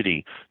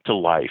tragedy to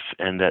life,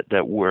 and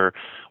that we're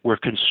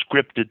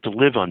conscripted to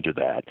live under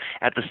that.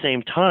 At the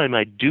same time,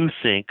 I do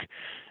think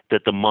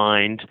that the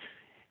mind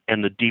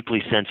and the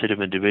deeply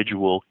sensitive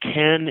individual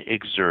can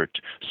exert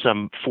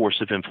some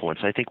force of influence.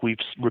 I think we've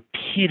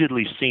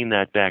repeatedly seen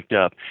that backed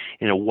up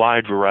in a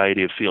wide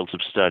variety of fields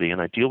of study,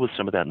 and I deal with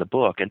some of that in the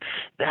book. And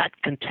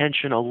that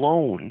contention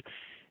alone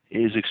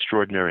is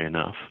extraordinary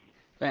enough.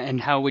 And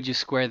how would you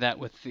square that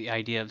with the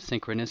idea of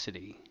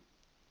synchronicity?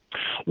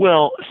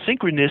 Well,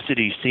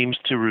 synchronicity seems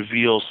to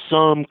reveal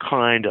some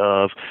kind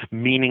of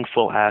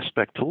meaningful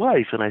aspect to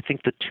life, and I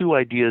think the two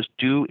ideas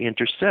do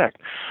intersect.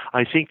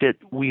 I think that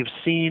we've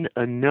seen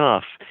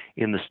enough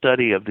in the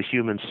study of the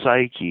human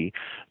psyche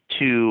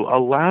to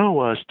allow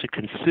us to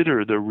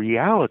consider the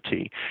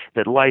reality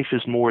that life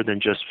is more than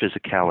just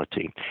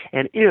physicality.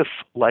 And if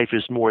life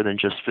is more than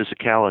just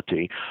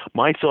physicality,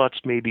 my thoughts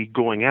may be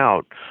going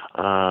out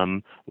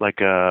like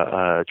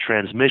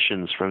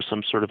transmissions from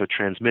some sort of a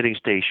transmitting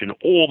station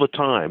all the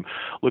time,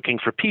 looking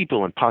for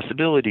people and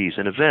possibilities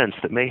and events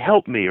that may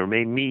help me or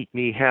may meet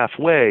me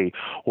halfway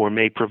or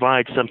may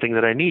provide something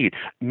that I need.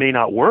 May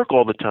not work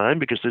all the time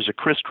because there's a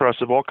crisscross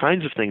of all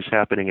kinds of things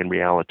happening in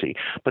reality,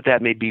 but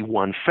that may be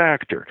one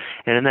factor.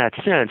 And in that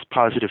sense,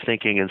 positive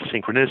thinking and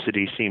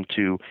synchronicity seem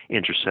to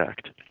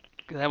intersect.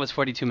 That was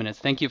 42 minutes.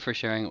 Thank you for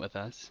sharing it with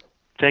us.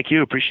 Thank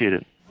you. Appreciate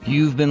it.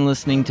 You've been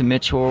listening to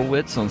Mitch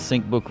Horowitz on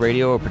SyncBook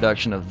Radio, a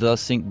production of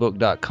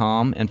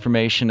thesyncbook.com.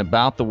 Information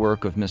about the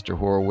work of Mr.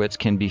 Horowitz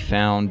can be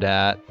found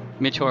at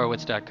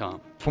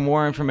MitchHorowitz.com. For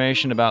more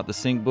information about the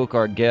SyncBook,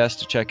 our guest,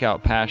 to check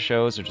out past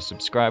shows, or to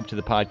subscribe to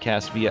the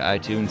podcast via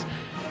iTunes,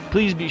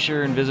 please be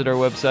sure and visit our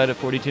website at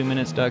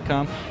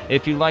 42minutes.com.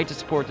 If you'd like to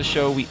support the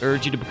show, we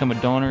urge you to become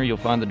a donor. You'll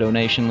find the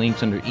donation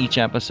links under each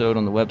episode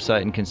on the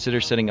website, and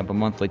consider setting up a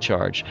monthly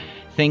charge.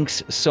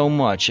 Thanks so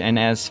much. And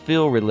as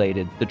Phil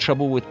related, the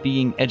trouble with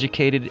being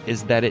educated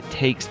is that it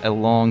takes a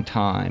long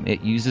time.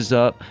 It uses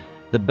up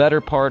the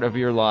better part of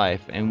your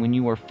life. And when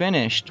you are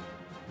finished,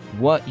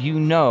 what you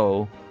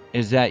know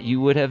is that you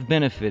would have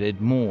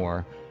benefited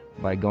more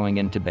by going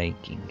into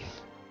banking.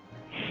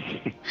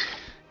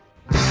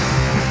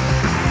 Yeah.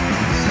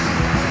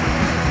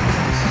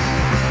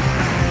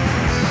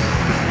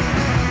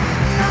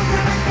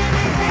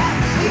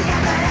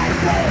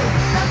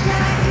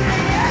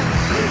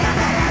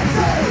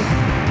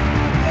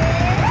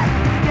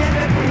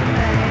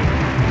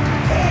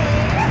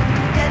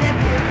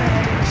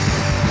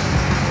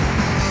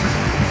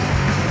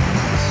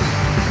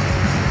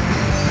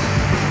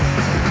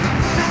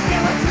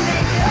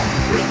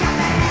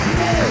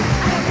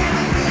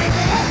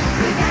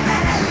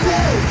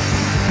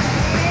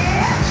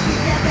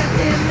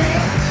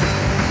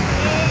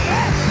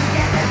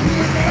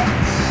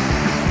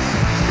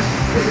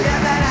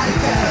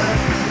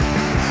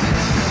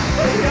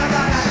 You're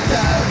not a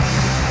joke.